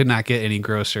Houston could not get any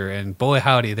grosser, and boy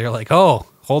howdy, they're like, oh,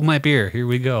 hold my beer, here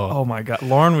we go. Oh my god,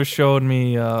 Lauren was showing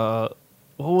me what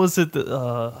was it? I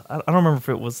don't remember if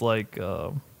it was like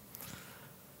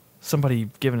somebody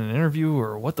giving an interview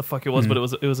or what the fuck it was, but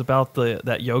it was about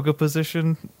that yoga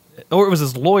position, or it was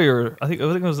his lawyer. I think it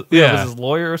was it was his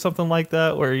lawyer or something like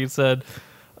that, where he said,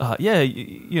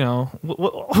 you know,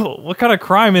 what kind of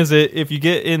crime is it if you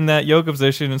get in that yoga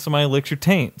position and somebody licks your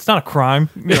taint? It's not a crime.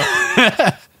 You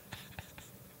know?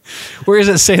 Where does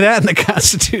it say that in the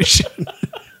Constitution?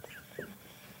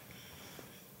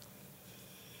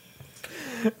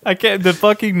 I can't. The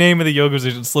fucking name of the yoga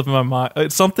position slipping my mind.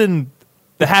 It's something.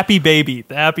 The happy baby.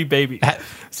 The happy baby.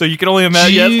 So you can only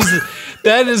imagine. Jeez,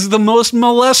 that is the most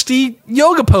molesty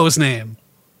yoga pose name.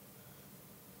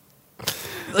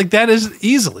 Like that is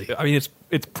easily. I mean,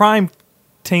 it's prime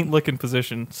taint licking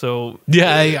position. So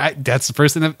yeah, that's the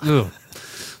first thing.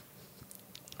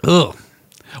 Ugh.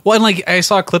 Well, and like I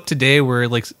saw a clip today where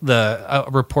like a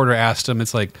reporter asked him,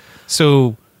 it's like,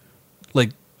 so,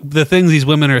 like the things these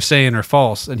women are saying are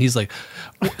false, and he's like,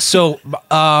 so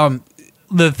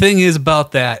the thing is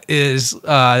about that is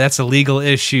that's a legal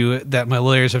issue that my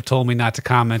lawyers have told me not to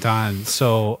comment on.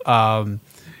 So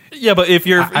yeah, but if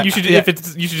you should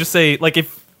just say, like,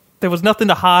 if there was nothing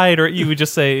to hide, or you would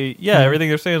just say, yeah, everything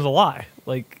they're saying is a lie.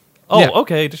 Like, oh, yeah.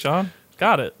 Okay, Deshaun,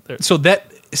 got it. So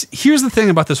here's the thing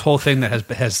about this whole thing that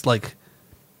has like,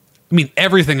 I mean,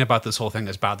 everything about this whole thing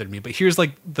has bothered me, but here's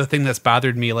like the thing that's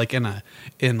bothered me like in a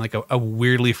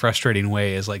weirdly frustrating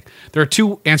way is like, there are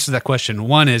two answers to that question.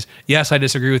 One is, yes, I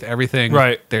disagree with everything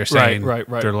they're saying. Right.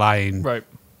 They're lying. Right.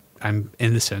 I'm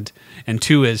innocent. And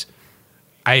two is,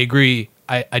 I agree.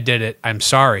 I did it. I'm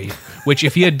sorry. Which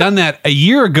if he had done that a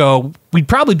year ago, we'd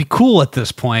probably be cool at this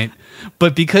point.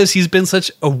 But because he's been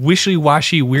such a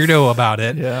wishy-washy weirdo about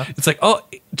it, it's like, oh,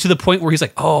 to the point where he's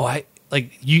like, oh,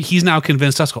 he's now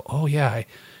convinced us, oh yeah,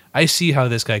 I see how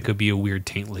this guy could be a weird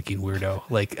taint licking weirdo.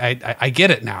 Like I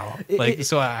get it now.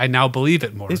 So I now believe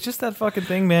it more. It's just that fucking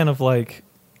thing, man, of like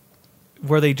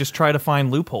where they just try to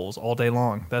find loopholes all day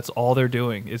long. That's all they're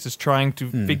doing. Is just trying to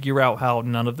figure out how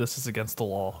none of this is against the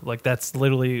law. Like that's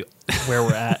literally where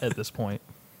we're at this point.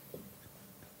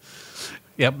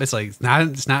 Yep, it's like it's not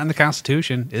in the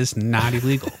Constitution. It's not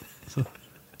illegal. So,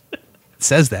 it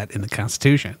says that in the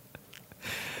Constitution.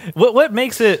 What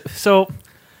makes it so?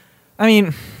 I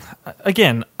mean,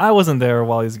 again, I wasn't there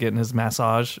while he was getting his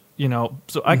massage, you know,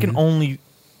 so I can only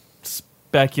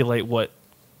speculate what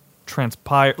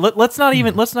transpired. Let's not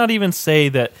even say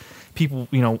that people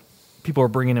are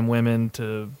bringing in women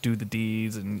to do the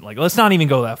deeds, and like, let's not even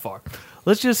go that far.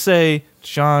 Let's just say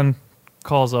Sean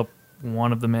calls up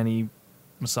one of the many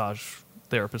massage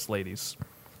therapist ladies.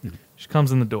 She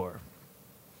comes in the door.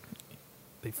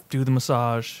 They do the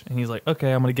massage, and he's like,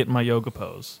 okay, I'm going to get in my yoga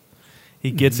pose.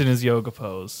 He gets in his yoga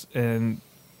pose, and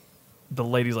the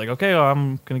lady's like, okay, well,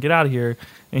 I'm going to get out of here.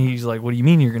 And he's like, what do you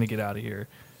mean you're going to get out of here?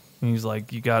 And he's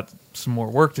like, you got some more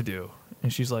work to do.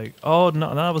 And she's like, oh,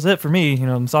 no, that was it for me. You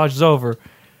know, the massage is over.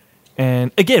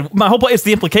 And again, my whole point is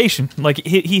the implication. Like,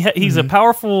 he's a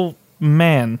powerful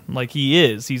man. Like, he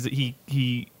is. He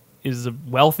is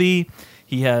wealthy.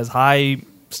 He has high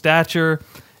stature.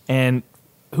 And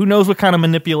who knows what kind of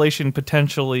manipulation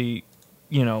potentially,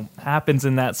 you know, happens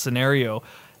in that scenario.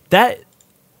 That,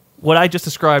 what I just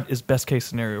described is best case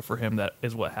scenario for him. That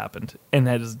is what happened. And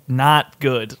that is not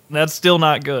good. That's still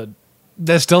not good.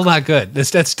 That's still not good.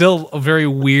 That's still a very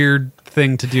weird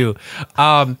thing to do.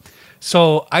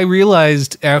 So I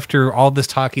realized after all this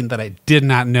talking that I did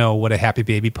not know what a happy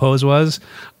baby pose was.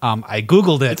 I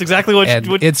Googled it. It's exactly what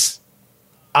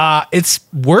it's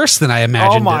worse than I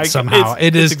imagined it somehow.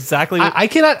 It is exactly what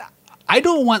I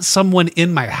don't want someone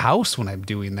in my house when I'm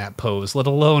doing that pose, let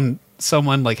alone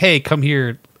someone like, hey, come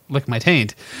here, lick my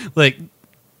taint. Like,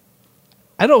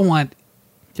 I don't want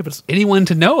anyone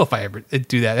to know if I ever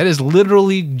do that. That is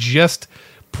literally just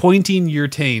pointing your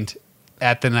taint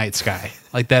at the night sky.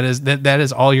 Like that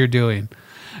is all you're doing.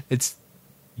 It's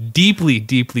deeply,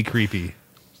 deeply creepy.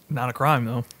 Not a crime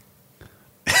though.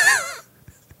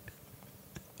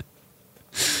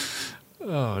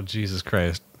 Oh, Jesus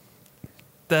Christ.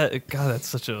 That's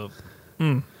such a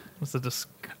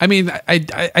I mean,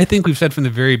 I think we've said from the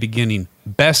very beginning,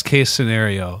 best case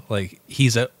scenario, like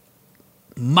he's a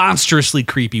monstrously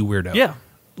creepy weirdo. Yeah.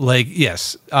 Like,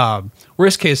 yes.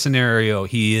 Worst case scenario,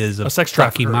 he is a sex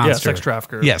trafficker. Monster. Yeah, sex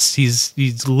trafficker. Yes,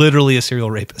 he's literally a serial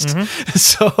rapist.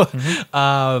 So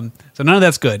none of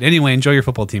that's good. Anyway, enjoy your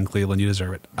football team, Cleveland. You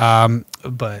deserve it.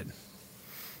 But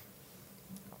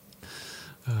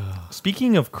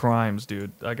speaking of crimes,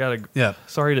 dude, I gotta. Yeah.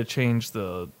 Sorry to change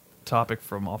the topic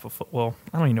from off of well,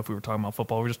 I don't even know if we were talking about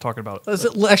football. We were just talking about.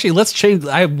 Actually, let's change.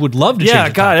 I would love to. Yeah,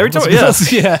 change God, every time.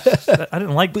 Yeah. I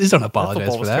didn't like. Please don't apologize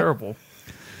football for that. Was terrible.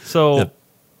 So,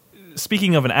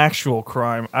 speaking of an actual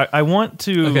crime, I want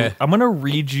to. Okay. I'm going to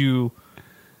read you.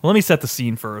 Well, let me set the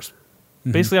scene first.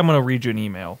 Basically, I'm going to read you an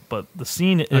email, but the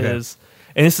scene is,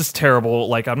 and this is terrible.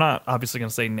 Like, I'm not obviously going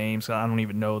to say names. I don't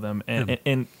even know them,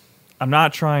 and I'm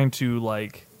not trying to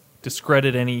like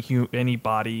discredit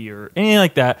anybody or anything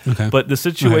like that. Okay. But the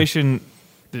situation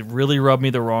it really rubbed me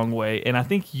the wrong way, and I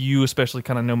think you especially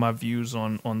kind of know my views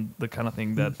on the kind of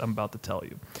thing that I'm about to tell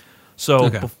you.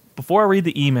 So before I read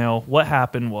the email, what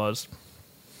happened was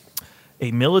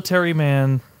a military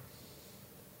man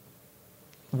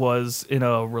was in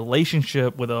a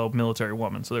relationship with a military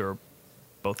woman, so they were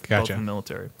both in the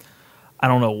military. I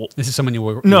don't know. This is someone you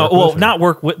work? No, work well, with, not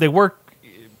work with. They work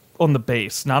on the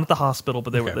base, not at the hospital,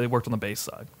 but they worked on the base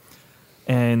side.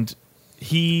 And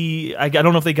I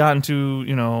don't know if they got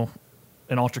into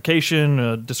an altercation,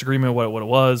 a disagreement, what it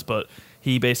was, but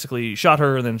he basically shot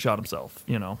her and then shot himself.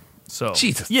 So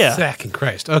Jesus, yeah, second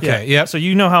Christ. Okay, yeah. So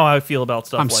you know how I feel about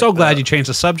stuff. I'm like so glad that. you changed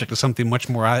the subject to something much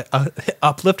more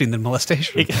uplifting than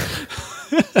molestation.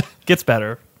 It gets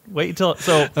better. Wait until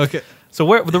okay.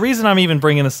 So the reason I'm even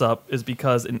bringing this up is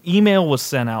because an email was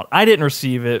sent out. I didn't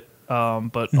receive it,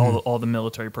 but all the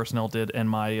military personnel did, and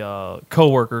my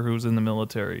coworker who's in the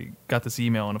military got this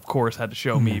email, and of course had to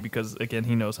show me because again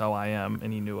he knows how I am,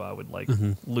 and he knew I would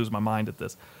lose my mind at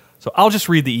this. So I'll just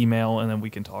read the email, and then we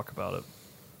can talk about it.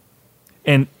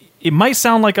 And it might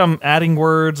sound like I'm adding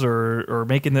words or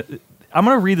making the. I'm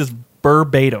going to read this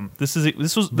verbatim. This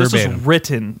was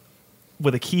written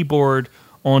with a keyboard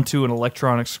onto an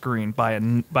electronic screen by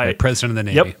President of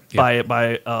the Navy. Yep.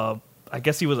 By I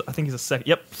guess he was. I think he's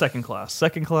second class.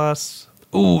 Second class.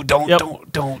 Ooh,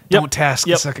 don't task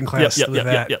the second class with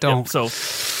that. Don't. So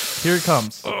here it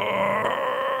comes.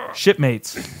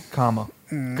 Shipmates, comma.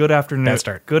 Good afternoon. Bad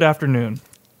start. Good afternoon.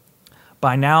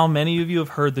 By now, many of you have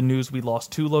heard the news. We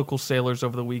lost 2 local sailors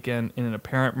over the weekend in an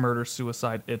apparent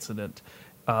murder-suicide incident.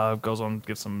 Goes on to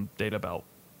give some data about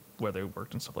where they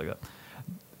worked and stuff like that.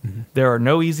 Mm-hmm. There are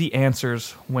no easy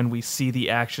answers when we see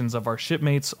the actions of our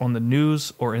shipmates on the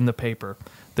news or in the paper.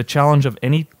 The challenge of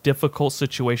any difficult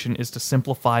situation is to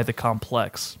simplify the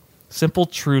complex. Simple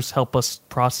truths help us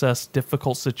process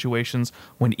difficult situations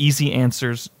when easy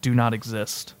answers do not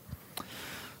exist.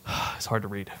 It's hard to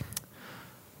read.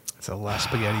 It's a lot of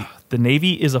spaghetti. The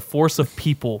Navy is a force of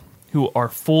people who are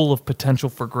full of potential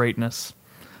for greatness.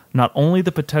 Not only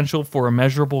the potential for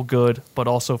immeasurable good, but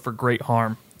also for great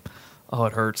harm. Oh,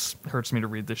 it hurts. It hurts me to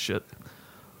read this shit.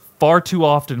 Far too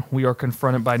often, we are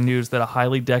confronted by news that a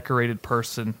highly decorated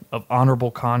person of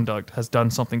honorable conduct has done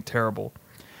something terrible.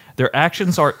 Their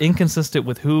actions are inconsistent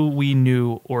with who we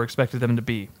knew or expected them to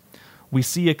be. We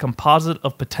see a composite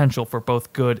of potential for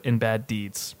both good and bad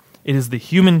deeds. It is the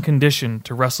human condition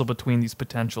to wrestle between these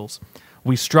potentials.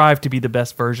 We strive to be the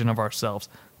best version of ourselves,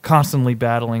 constantly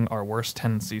battling our worst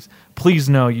tendencies. Please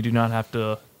know you do not have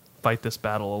to fight this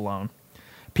battle alone.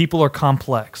 People are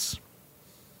complex,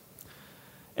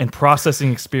 and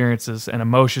processing experiences and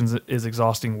emotions is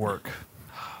exhausting work.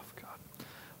 Oh, God.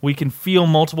 We can feel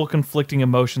multiple conflicting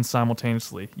emotions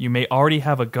simultaneously. You may already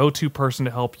have a go-to person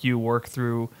to help you work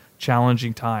through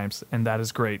challenging times, and that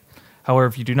is great. However,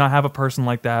 if you do not have a person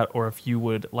like that, or if you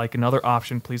would like another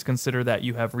option, please consider that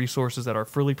you have resources that are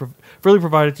freely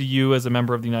provided to you as a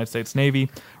member of the United States Navy.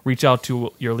 Reach out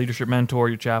to your leadership mentor,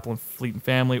 your chaplain, fleet and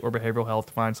family, or behavioral health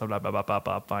to find some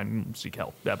seek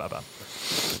help.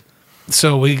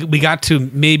 So we got to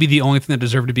maybe the only thing that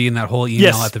deserved to be in that whole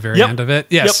email at the very end of it.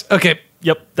 Yes. Yep. Okay.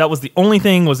 Yep, that was the only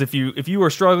thing. Was if you were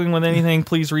struggling with anything,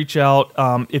 please reach out.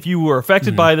 If you were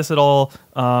affected by this at all,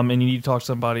 and you need to talk to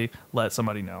somebody, let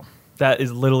somebody know. That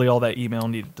is literally all that email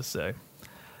needed to say.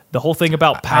 The whole thing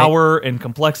about power and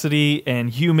complexity and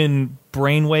human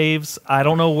brainwaves, I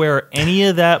don't know where any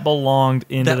of that belonged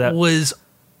into that. That was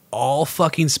all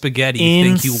fucking spaghetti.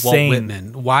 Insane. Thank you, Walt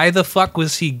Whitman. Why the fuck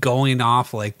was he going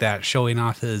off like that, showing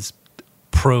off his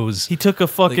prose? He took a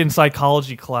fucking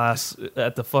psychology class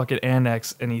at the fucking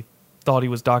annex, and he thought he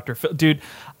was Dr. Phil. Dude,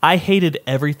 I hated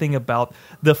everything about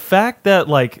the fact that,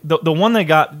 like, the one that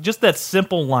got just that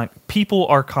simple line, people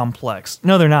are complex.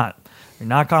 No, they're not. They're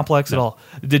not complex at all.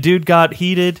 The dude got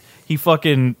heated. He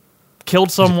fucking killed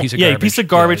someone. Piece of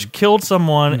garbage, killed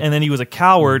someone, and then he was a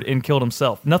coward and killed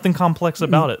himself. Nothing complex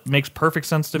about it. Makes perfect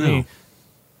sense to me.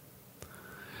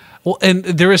 Well, and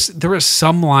there was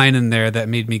some line in there that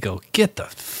made me go, "Get the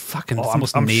fucking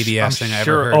most Navy-ass thing I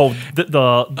ever heard." Oh,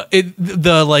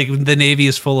 the Navy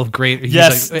is full of great.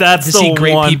 Yes, that's the one.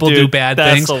 Great people dude, do bad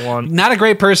things. That's the one. Not a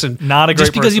great person. Not a great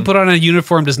Just because person. you put on a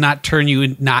uniform does not turn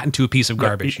you not into a piece of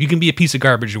garbage. You can be a piece of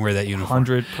garbage and wear that uniform.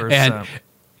 100%.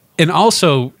 And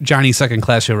also, Johnny Second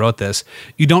Class, who wrote this,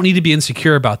 you don't need to be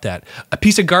insecure about that. A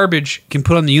piece of garbage can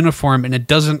put on the uniform and it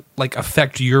doesn't like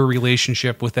affect your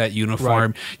relationship with that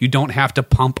uniform. Right. You don't have to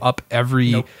pump up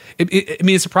every. Nope. I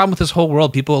mean, it's a problem with this whole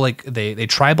world. People like they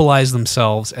tribalize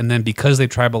themselves, and then because they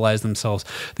tribalize themselves,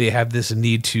 they have this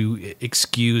need to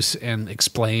excuse and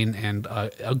explain and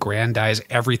aggrandize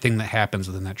everything that happens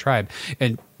within that tribe.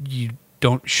 And you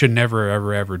should never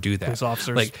ever do that. Police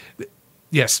officers. Like,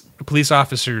 yes, police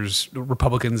officers,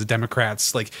 Republicans,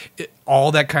 Democrats, like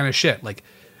all that kind of shit. Like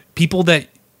people that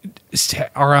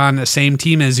are on the same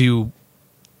team as you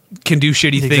can do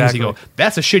shitty things. You go,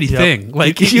 that's a shitty thing.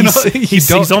 Like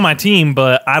he's on my team,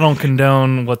 but I don't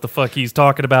condone what the fuck he's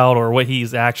talking about or what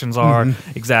his actions are.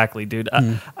 Exactly, dude.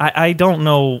 I don't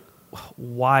know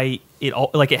why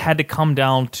it had to come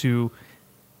down to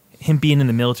him being in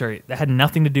the military. That had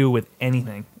nothing to do with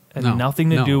anything.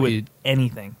 Nothing to do with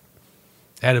anything.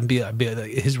 Had him be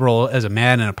his role as a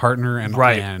man and a partner and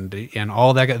right. and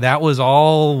all that. That was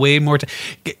all way more.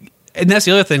 And that's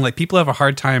the other thing. Like people have a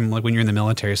hard time, like when you're in the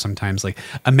military, sometimes like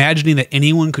imagining that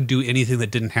anyone could do anything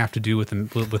that didn't have to do with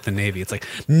the Navy. It's like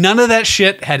none of that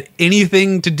shit had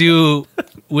anything to do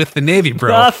with the Navy,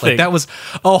 bro. Nothing. Like that was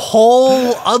a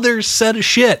whole other set of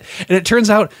shit. And it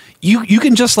turns out you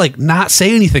can just like not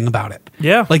say anything about it.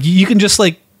 Yeah. Like you can just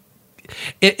like.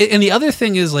 And the other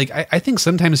thing is like I think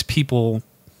sometimes people.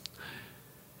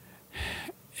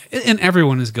 And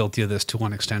everyone is guilty of this to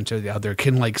one extent or the other.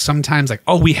 Can like sometimes like,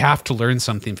 oh, we have to learn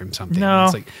something from something. No,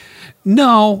 it's like,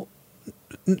 no,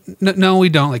 we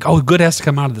don't. Like, oh, good has to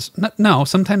come out of this. No,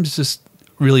 sometimes just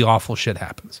really awful shit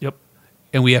happens. Yep,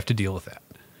 and we have to deal with that.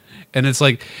 And it's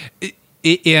like,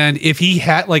 and if he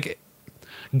had like,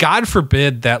 God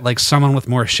forbid that like someone with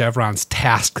more chevrons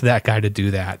tasked that guy to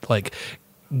do that. Like,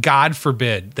 God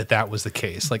forbid that was the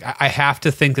case. Like I have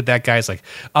to think that guy's like,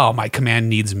 oh, my command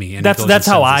needs me. And that's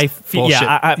how I feel. Bullshit.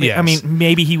 Yeah, yes. I mean,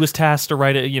 maybe he was tasked to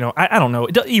write it. You know, I don't know.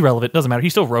 Irrelevant. Doesn't matter. He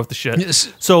still wrote the shit.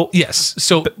 Yes. So yes.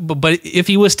 So, but if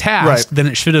he was tasked, then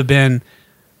it should have been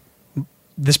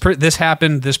this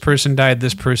happened. This person died.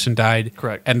 This person died.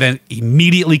 Correct. And then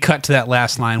immediately cut to that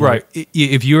last line. Right. Where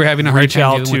if you were having a hard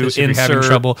time dealing with this, if you're having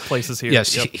trouble, places here.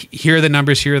 Yes. Yep. Here are the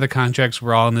numbers. Here are the contracts.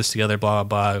 We're all in this together. Blah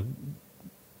blah blah.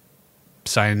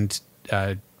 Signed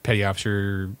petty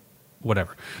officer,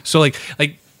 whatever. So like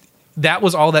that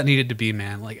was all that needed to be,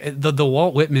 man. Like the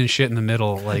Walt Whitman shit in the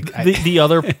middle. Like the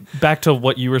other back to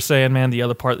what you were saying, man. The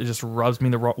other part that just rubs me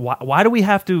the wrong. Why do we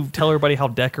have to tell everybody how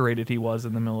decorated he was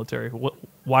in the military?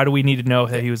 Why do we need to know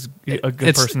that he was a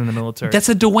good person in the military? That's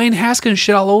a Dwayne Haskins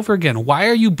shit all over again. Why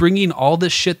are you bringing all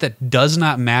this shit that does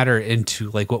not matter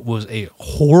into like what was a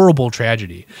horrible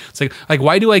tragedy? It's like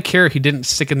why do I care he didn't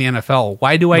stick in the NFL?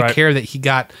 Why do I care that he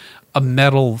got a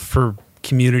medal for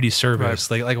community service?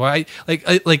 Right. Like why?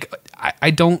 I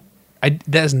don't. That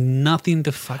has nothing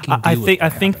to fucking do with I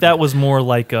think that was more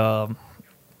like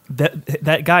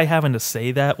that guy having to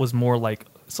say that was more like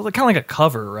kind of like a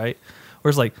cover, right? Where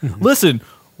it's like, listen,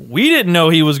 we didn't know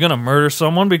he was going to murder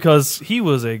someone because he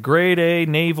was a grade A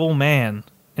naval man.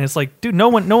 And it's like, dude, no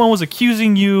one was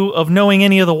accusing you of knowing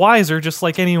any of the wiser, just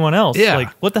like anyone else. Yeah.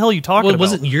 Like, what the hell are you talking about? It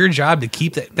wasn't your job to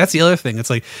keep that. That's the other thing. It's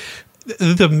like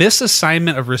the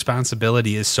misassignment of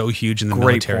responsibility is so huge in the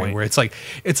military, where it's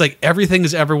like everything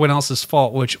is everyone else's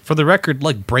fault, which for the record,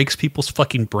 like breaks people's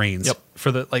fucking brains. Yep.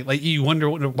 For the like you wonder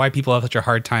why people have such a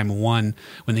hard time, one,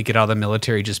 when they get out of the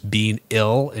military, just being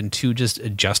ill, and two, just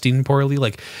adjusting poorly.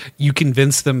 Like you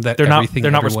convince them that they're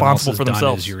not responsible for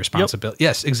themselves. Is your responsibility. Yep.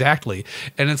 Yes, exactly.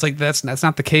 And it's like that's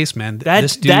not the case, man.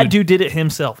 That dude did it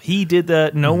himself. He did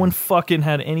that. No one fucking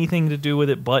had anything to do with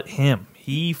it but him.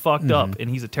 He fucked up, and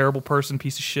he's a terrible person,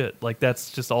 piece of shit. Like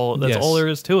that's just all. That's all there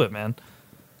is to it, man.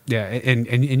 Yeah, and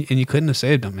you couldn't have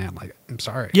saved him, man. Like I'm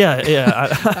sorry.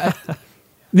 Yeah.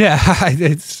 Yeah,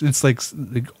 it's like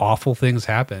awful things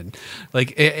happen.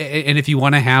 Like, and if you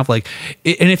want to have and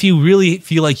if you really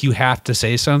feel like you have to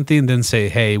say something, then say,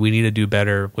 hey, we need to do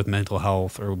better with mental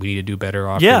health, or we need to do better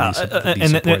off.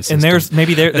 And there's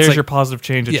like, your positive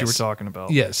change that you were talking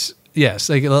about. Yes,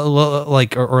 like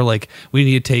we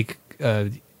need to take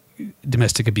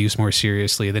domestic abuse more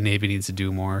seriously. The Navy needs to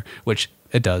do more, which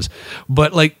it does.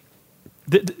 But like,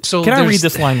 so can I read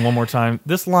this line one more time?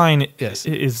 This line yes.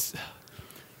 is.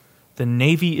 The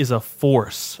Navy is a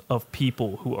force of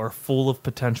people who are full of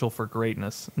potential for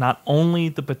greatness. Not only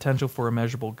the potential for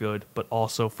immeasurable good, but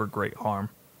also for great harm.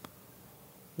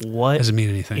 What doesn't mean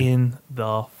anything. In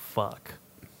the fuck?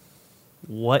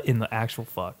 What in the actual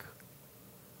fuck?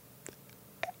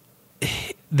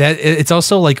 That it's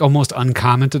also like almost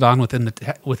uncommented on within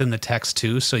the text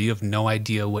too. So you have no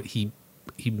idea what he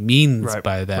he means Right,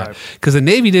 by that. right. Because the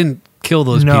Navy didn't kill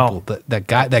those No. people. That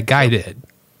guy did.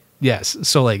 Yes.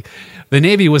 So like the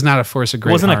Navy was not a force of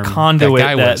great Wasn't harm. a conduit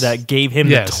guy that, was. that gave him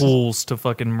Yes. the tools to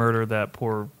fucking murder that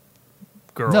poor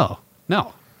girl.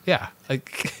 No. Yeah.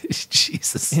 Like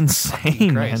Jesus.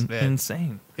 Insane, Christ, man. man.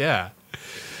 Insane. Yeah.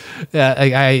 Yeah.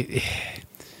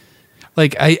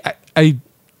 I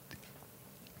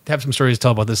have some stories to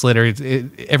tell about this later.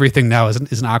 Everything now is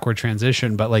an awkward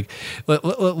transition, but like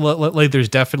there's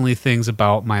definitely things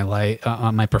about my life,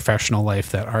 my professional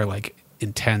life, that are like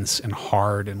intense and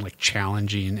hard and like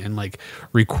challenging and like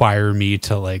require me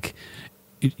to like,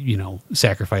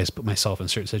 sacrifice myself in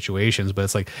certain situations. But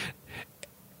it's like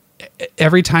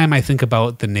every time I think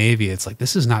about the Navy, it's like,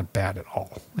 this is not bad at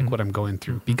all, like what I'm going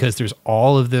through, because there's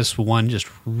all of this one just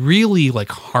really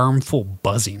like harmful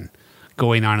buzzing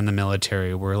going on in the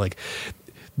military, where like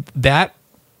that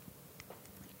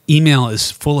email is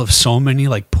full of so many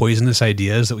like poisonous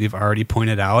ideas that we've already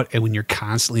pointed out. And when you're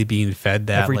constantly being fed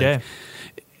that Every day.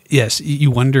 yes, you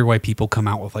wonder why people come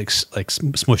out with like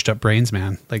smushed up brains,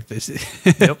 man. Like this,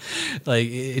 Yep. like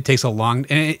it takes a long,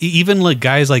 and even like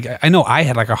guys, like I know I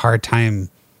had like a hard time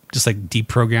just like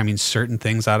deprogramming certain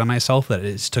things out of myself that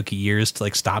it just took years to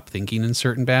like stop thinking in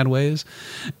certain bad ways.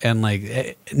 And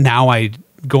like now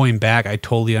going back, I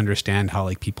totally understand how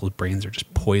like people's brains are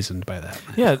just poisoned by that.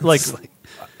 Yeah, like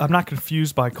I'm not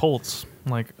confused by cults.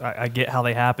 Like I get how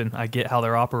they happen. I get how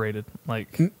they're operated.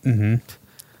 Like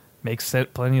makes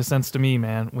plenty of sense to me,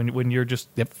 man. When you're just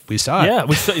We saw it. yeah,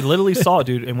 we literally saw it,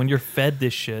 dude. And when you're fed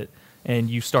this shit and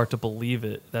you start to believe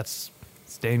it, it's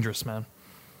dangerous, man.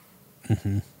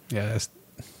 Yeah,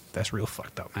 that's real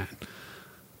fucked up, man.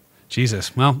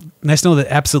 Jesus. Well, nice to know that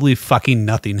absolutely fucking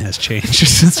nothing has changed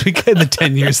since we got the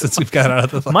 10 years since we've got out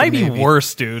of the fucking Might be Navy.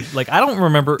 worse, dude. Like I don't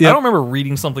remember. Yep. I don't remember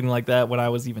reading something like that when I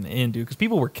was even in, dude. Because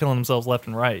people were killing themselves left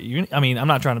and right. I mean, I'm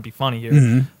not trying to be funny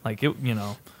here. Like it,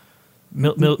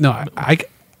 No,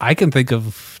 I can think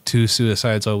of 2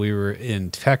 suicides while we were in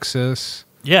Texas,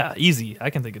 yeah, easy. I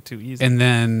can think of 2 easy. and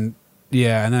then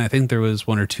I think there was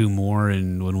 1 or 2 more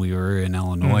when we were in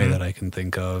Illinois that I can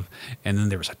think of, and then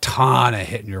there was a ton of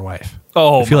hitting your wife.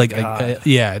 Oh, I feel my like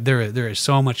God. there is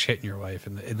so much hitting your wife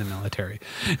in the military,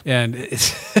 and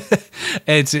it's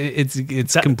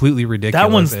completely ridiculous.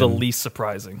 That one's the and- least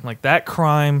surprising. Like that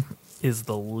crime is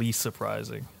the least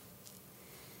surprising.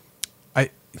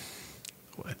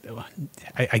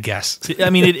 I guess. I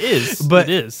mean, it is, But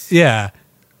it is. Yeah,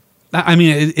 I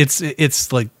mean,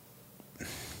 it's like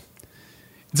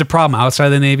it's a problem outside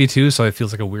the Navy too. So it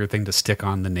feels like a weird thing to stick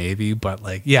on the Navy. But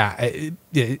like,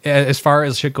 as far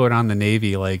as shit going on in the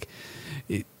Navy, like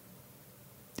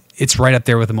it's right up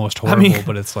there with the most horrible.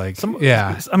 But it's like,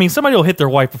 I mean, somebody will hit their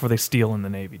wife before they steal in the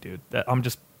Navy, dude. I'm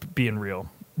just being real.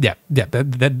 yeah.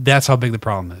 That's how big the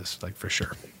problem is, like for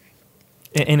sure.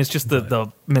 And it's just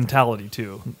the mentality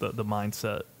too, the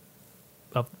mindset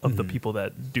of the people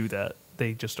that do that.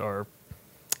 They just are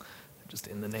just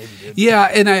in the Navy, dude. Yeah,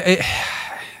 and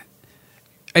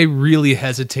I really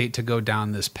hesitate to go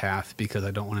down this path because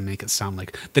I don't want to make it sound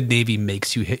like the Navy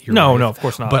makes you hit your wife. No, of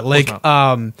course not. But Of course like,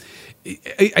 not.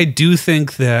 I do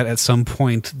think that at some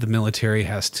point the military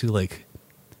has to like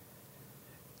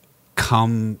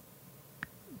come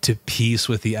to peace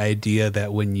with the idea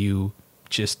that when you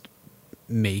just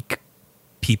make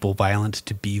people violent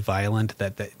to be violent,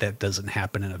 that doesn't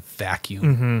happen in a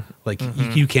vacuum. Like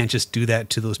you can't just do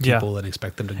that to those people and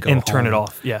expect them to go And turn it home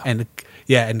off, yeah.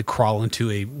 and crawl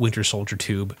into a Winter Soldier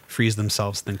tube, freeze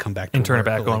themselves, then come back to And turn it work.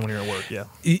 back But, on like, when you're at work, yeah.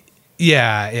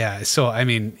 Yeah. So I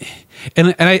mean,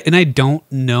 and I don't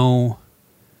know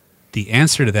the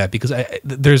answer to that because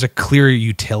there's a clear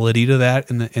utility to that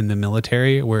in the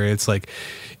military, where it's like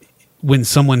when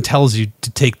someone tells you to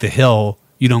take the hill,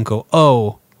 you don't go,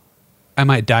 oh, I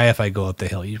might die if I go up the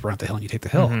hill. You run up the hill and you take the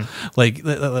hill. Like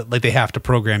they have to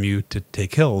program you to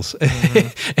take hills.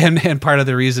 And part of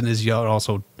the reason is you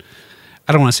also,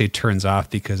 I don't want to say turns off,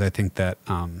 because I think that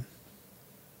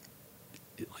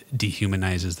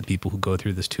dehumanizes the people who go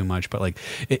through this too much. But like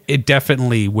it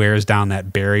definitely wears down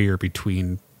that barrier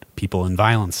between people and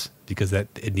violence, because that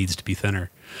it needs to be thinner,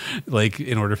 like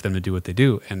in order for them to do what they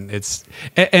do. And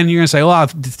you're gonna say, well,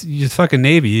 you fucking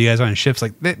Navy, you guys on ships,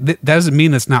 like that doesn't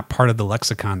mean that's not part of the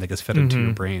lexicon that gets fed into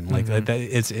your brain. Like that,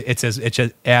 it's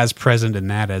as present in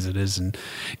that as it is in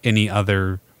any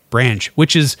other branch,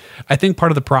 which is I think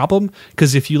part of the problem,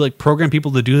 because if you like program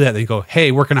people to do that, they go,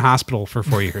 hey, work in a hospital for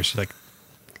 4 years, like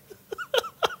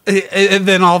and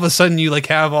then all of a sudden you like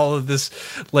have all of this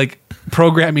like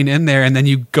programming in there, and then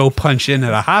you go punch in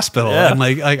at a hospital, Yeah. and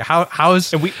like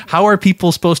how are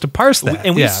people supposed to parse that?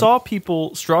 And we Yeah. saw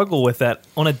people struggle with that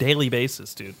on a daily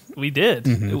basis, dude. We did,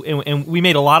 Mm-hmm. and we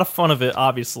made a lot of fun of it,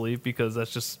 obviously, because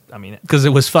that's just, I mean, because it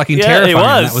was fucking Yeah, terrifying. it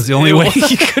was. That was the only It way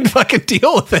was. you could fucking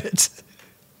deal with it.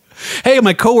 Hey,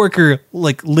 my coworker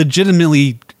like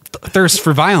legitimately thirsts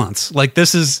for violence. Like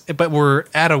this is, but we're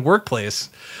at a workplace.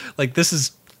 Like this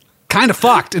is kind of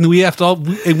fucked, and we have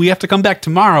to come back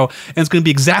tomorrow, and it's going to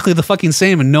be exactly the fucking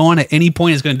same, and no one at any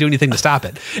point is going to do anything to stop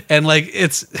it. And like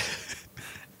it's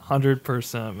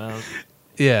 100%, man.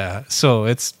 yeah. So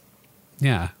it's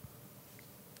yeah.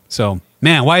 So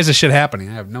man, why is this shit happening?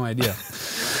 I have no idea.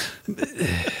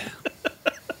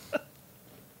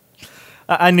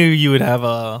 I knew you would have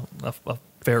a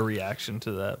fair reaction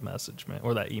to that message, man,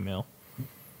 or that email.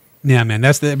 Yeah, man,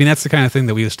 that's the kind of thing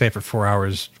that we would stay for 4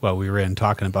 hours while we were in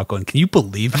talking about going, can you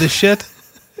believe this shit?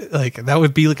 Like that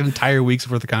would be like an entire week's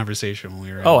worth of conversation when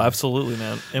we were Oh, in. absolutely,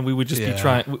 man. And we would just Yeah. be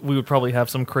trying, we would probably have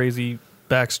some crazy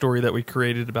backstory that we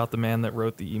created about the man that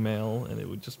wrote the email, and it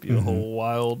would just be a whole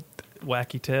wild,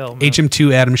 wacky tale. Man.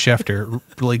 HM2 Adam Schefter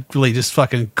really just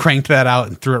fucking cranked that out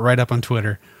and threw it right up on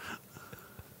Twitter.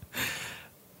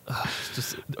 It's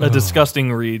just a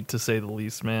disgusting read, to say the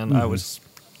least, man. I was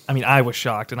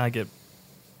shocked, and I get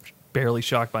barely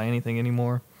shocked by anything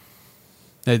anymore.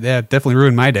 That definitely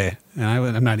ruined my day, and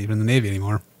I'm not even in the Navy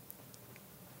anymore.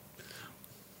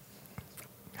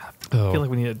 I feel like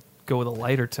we need to go with a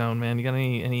lighter tone, man. You got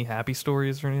any happy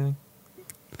stories or anything?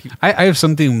 I have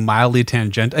something mildly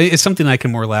tangential. It's something I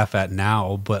can more laugh at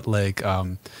now, but like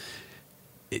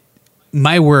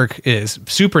my work is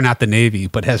super not the Navy,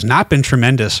 but has not been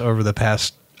tremendous over the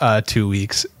past 2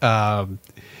 weeks.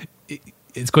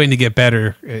 It's going to get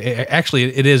better.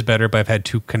 Actually, it is better, but I've had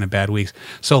 2 kind of bad weeks.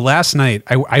 So last night,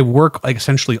 I work like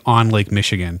essentially on Lake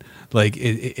Michigan. Like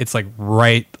it's like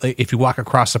right. Like if you walk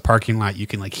across the parking lot, you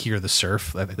can like hear the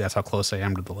surf. I think that's how close I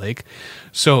am to the lake.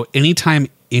 So anytime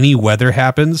any weather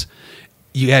happens,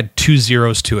 you add 2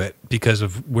 zeros to it because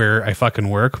of where I fucking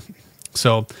work.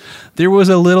 So there was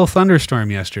a little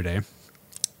thunderstorm yesterday.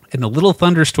 And the little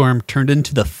thunderstorm turned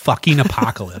into the fucking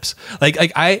apocalypse.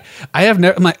 Like I have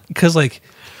never, because like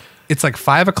it's like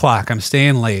 5 o'clock. I'm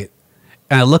staying late,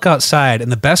 and I look outside,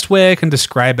 and the best way I can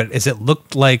describe it is it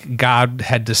looked like God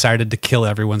had decided to kill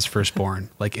everyone's firstborn.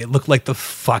 Like it looked like the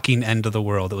fucking end of the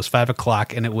world. It was 5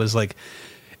 o'clock, and it was like,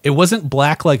 it wasn't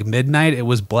black like midnight. It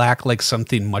was black like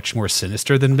something much more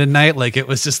sinister than midnight. Like it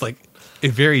was just like a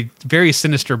very, very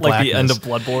sinister blackness. Like the end of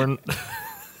Bloodborne.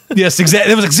 Yes,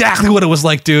 exactly. It was exactly what it was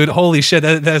like, dude. Holy shit,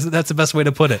 that's the best way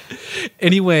to put it.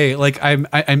 Anyway, like I'm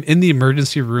in the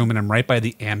emergency room, and I'm right by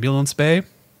the ambulance bay,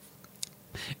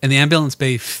 and the ambulance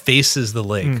bay faces the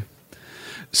lake.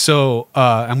 So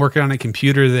I'm working on a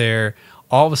computer there.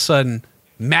 All of a sudden,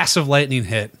 massive lightning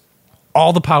hit.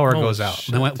 All the power goes out.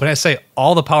 shit. And when I say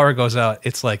all the power goes out,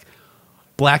 it's like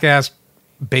black ass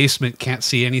basement, can't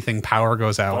see anything, power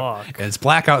goes out. Fuck. And it's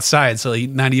black outside, so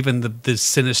not even the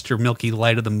sinister milky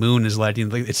light of the moon is lighting.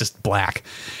 It's just black.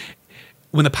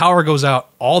 When the power goes out,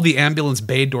 all the ambulance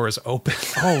bay doors open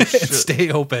and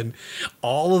stay open.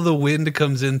 All of the wind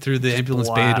comes in through the ambulance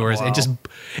bay doors, and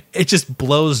it just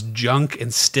blows junk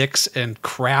and sticks and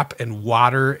crap and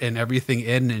water and everything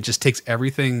in, and it just takes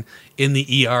everything in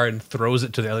the ER and throws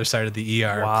it to the other side of the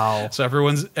ER. Wow. So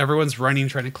everyone's running,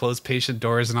 trying to close patient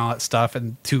doors and all that stuff,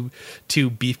 and two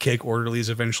beefcake orderlies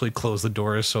eventually close the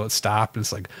doors, so it stopped. And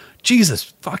it's like, Jesus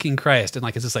fucking Christ. And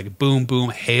like it's just like boom, boom,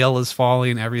 hail is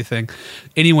falling, everything.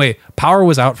 Anyway, power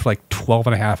was out for like 12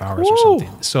 and a half hours or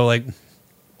something.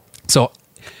 So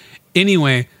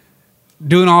anyway,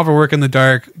 doing all of our work in the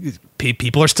dark,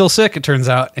 people are still sick, it turns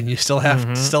out, and you still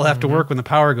have to work when the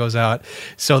power goes out.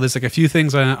 So there's like a few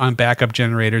things on backup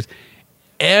generators.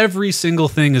 Every single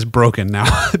thing is broken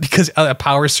now because a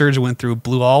power surge went through,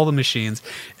 blew all the machines.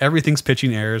 Everything's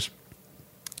pitching errors.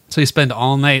 So you spend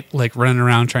all night like running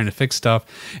around trying to fix stuff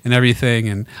and everything.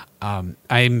 And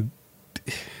I'm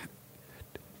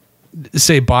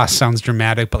say boss sounds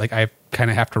dramatic, but like I kind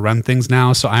of have to run things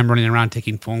now. So I'm running around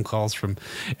taking phone calls from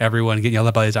everyone, getting yelled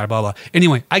at by these, blah, blah.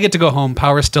 Anyway, I get to go home.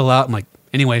 Power's still out. I'm like,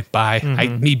 anyway, bye.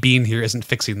 Me being here isn't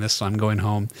fixing this, so I'm going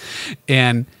home.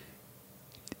 And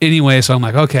anyway, so I'm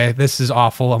like, okay, this is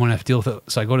awful. I'm going to have to deal with it.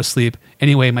 So I go to sleep.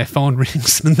 Anyway, my phone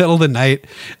rings in the middle of the night.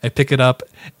 I pick it up,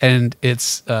 and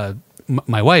it's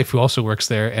my wife, who also works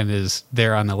there and is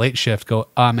there on the late shift, go,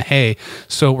 hey,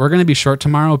 so we're going to be short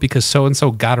tomorrow because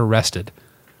so-and-so got arrested.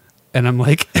 And I'm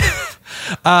like,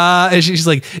 and she's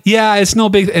like, yeah, it's no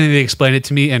big. And they explained it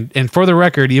to me. And for the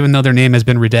record, even though their name has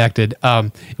been redacted,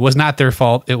 it was not their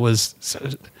fault. It was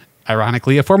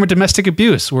ironically, a form of domestic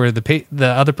abuse where the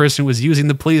other person was using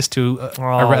the police to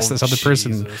arrest this other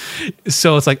person.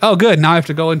 So it's like, oh, good. Now I have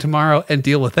to go in tomorrow and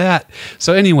deal with that.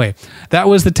 So anyway, that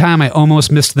was the time I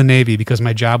almost missed the Navy because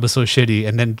my job was so shitty.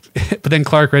 And but then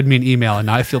Clark read me an email, and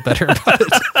now I feel better about it.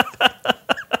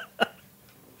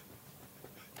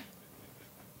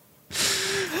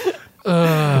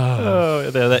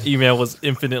 That email was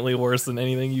infinitely worse than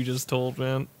anything you just told,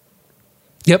 man.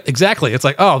 Yep, exactly. It's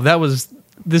like, oh,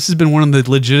 this has been one of the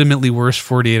legitimately worst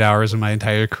 48 hours of my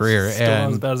entire career. Still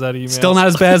not as bad as that email. Still not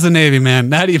as bad as the Navy, man.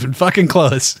 Not even fucking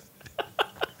close.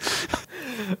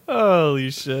 Holy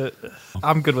shit.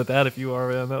 I'm good with that if you are,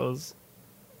 man. That was...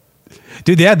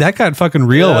 Dude, yeah, that got fucking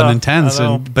real Yeah, and intense, I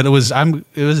know. but it was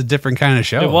a different kind of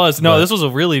show. It was. No, But- this was a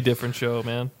really different show,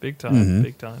 man. Big time.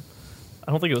 Big time.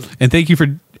 I don't think it was... And thank you for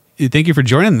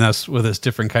joining us with this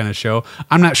different kind of show.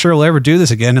 I'm not sure we'll ever do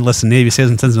this again unless the Navy says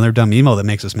and sends another dumb email that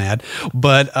makes us mad.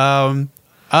 But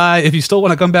if you still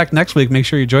want to come back next week, make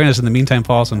sure you join us. In the meantime,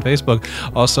 follow us on Facebook.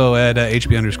 Also at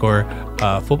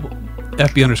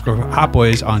HB_FB_Hot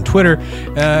Boys on Twitter.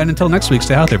 And until next week,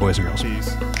 stay out there, boys and girls.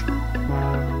 Peace.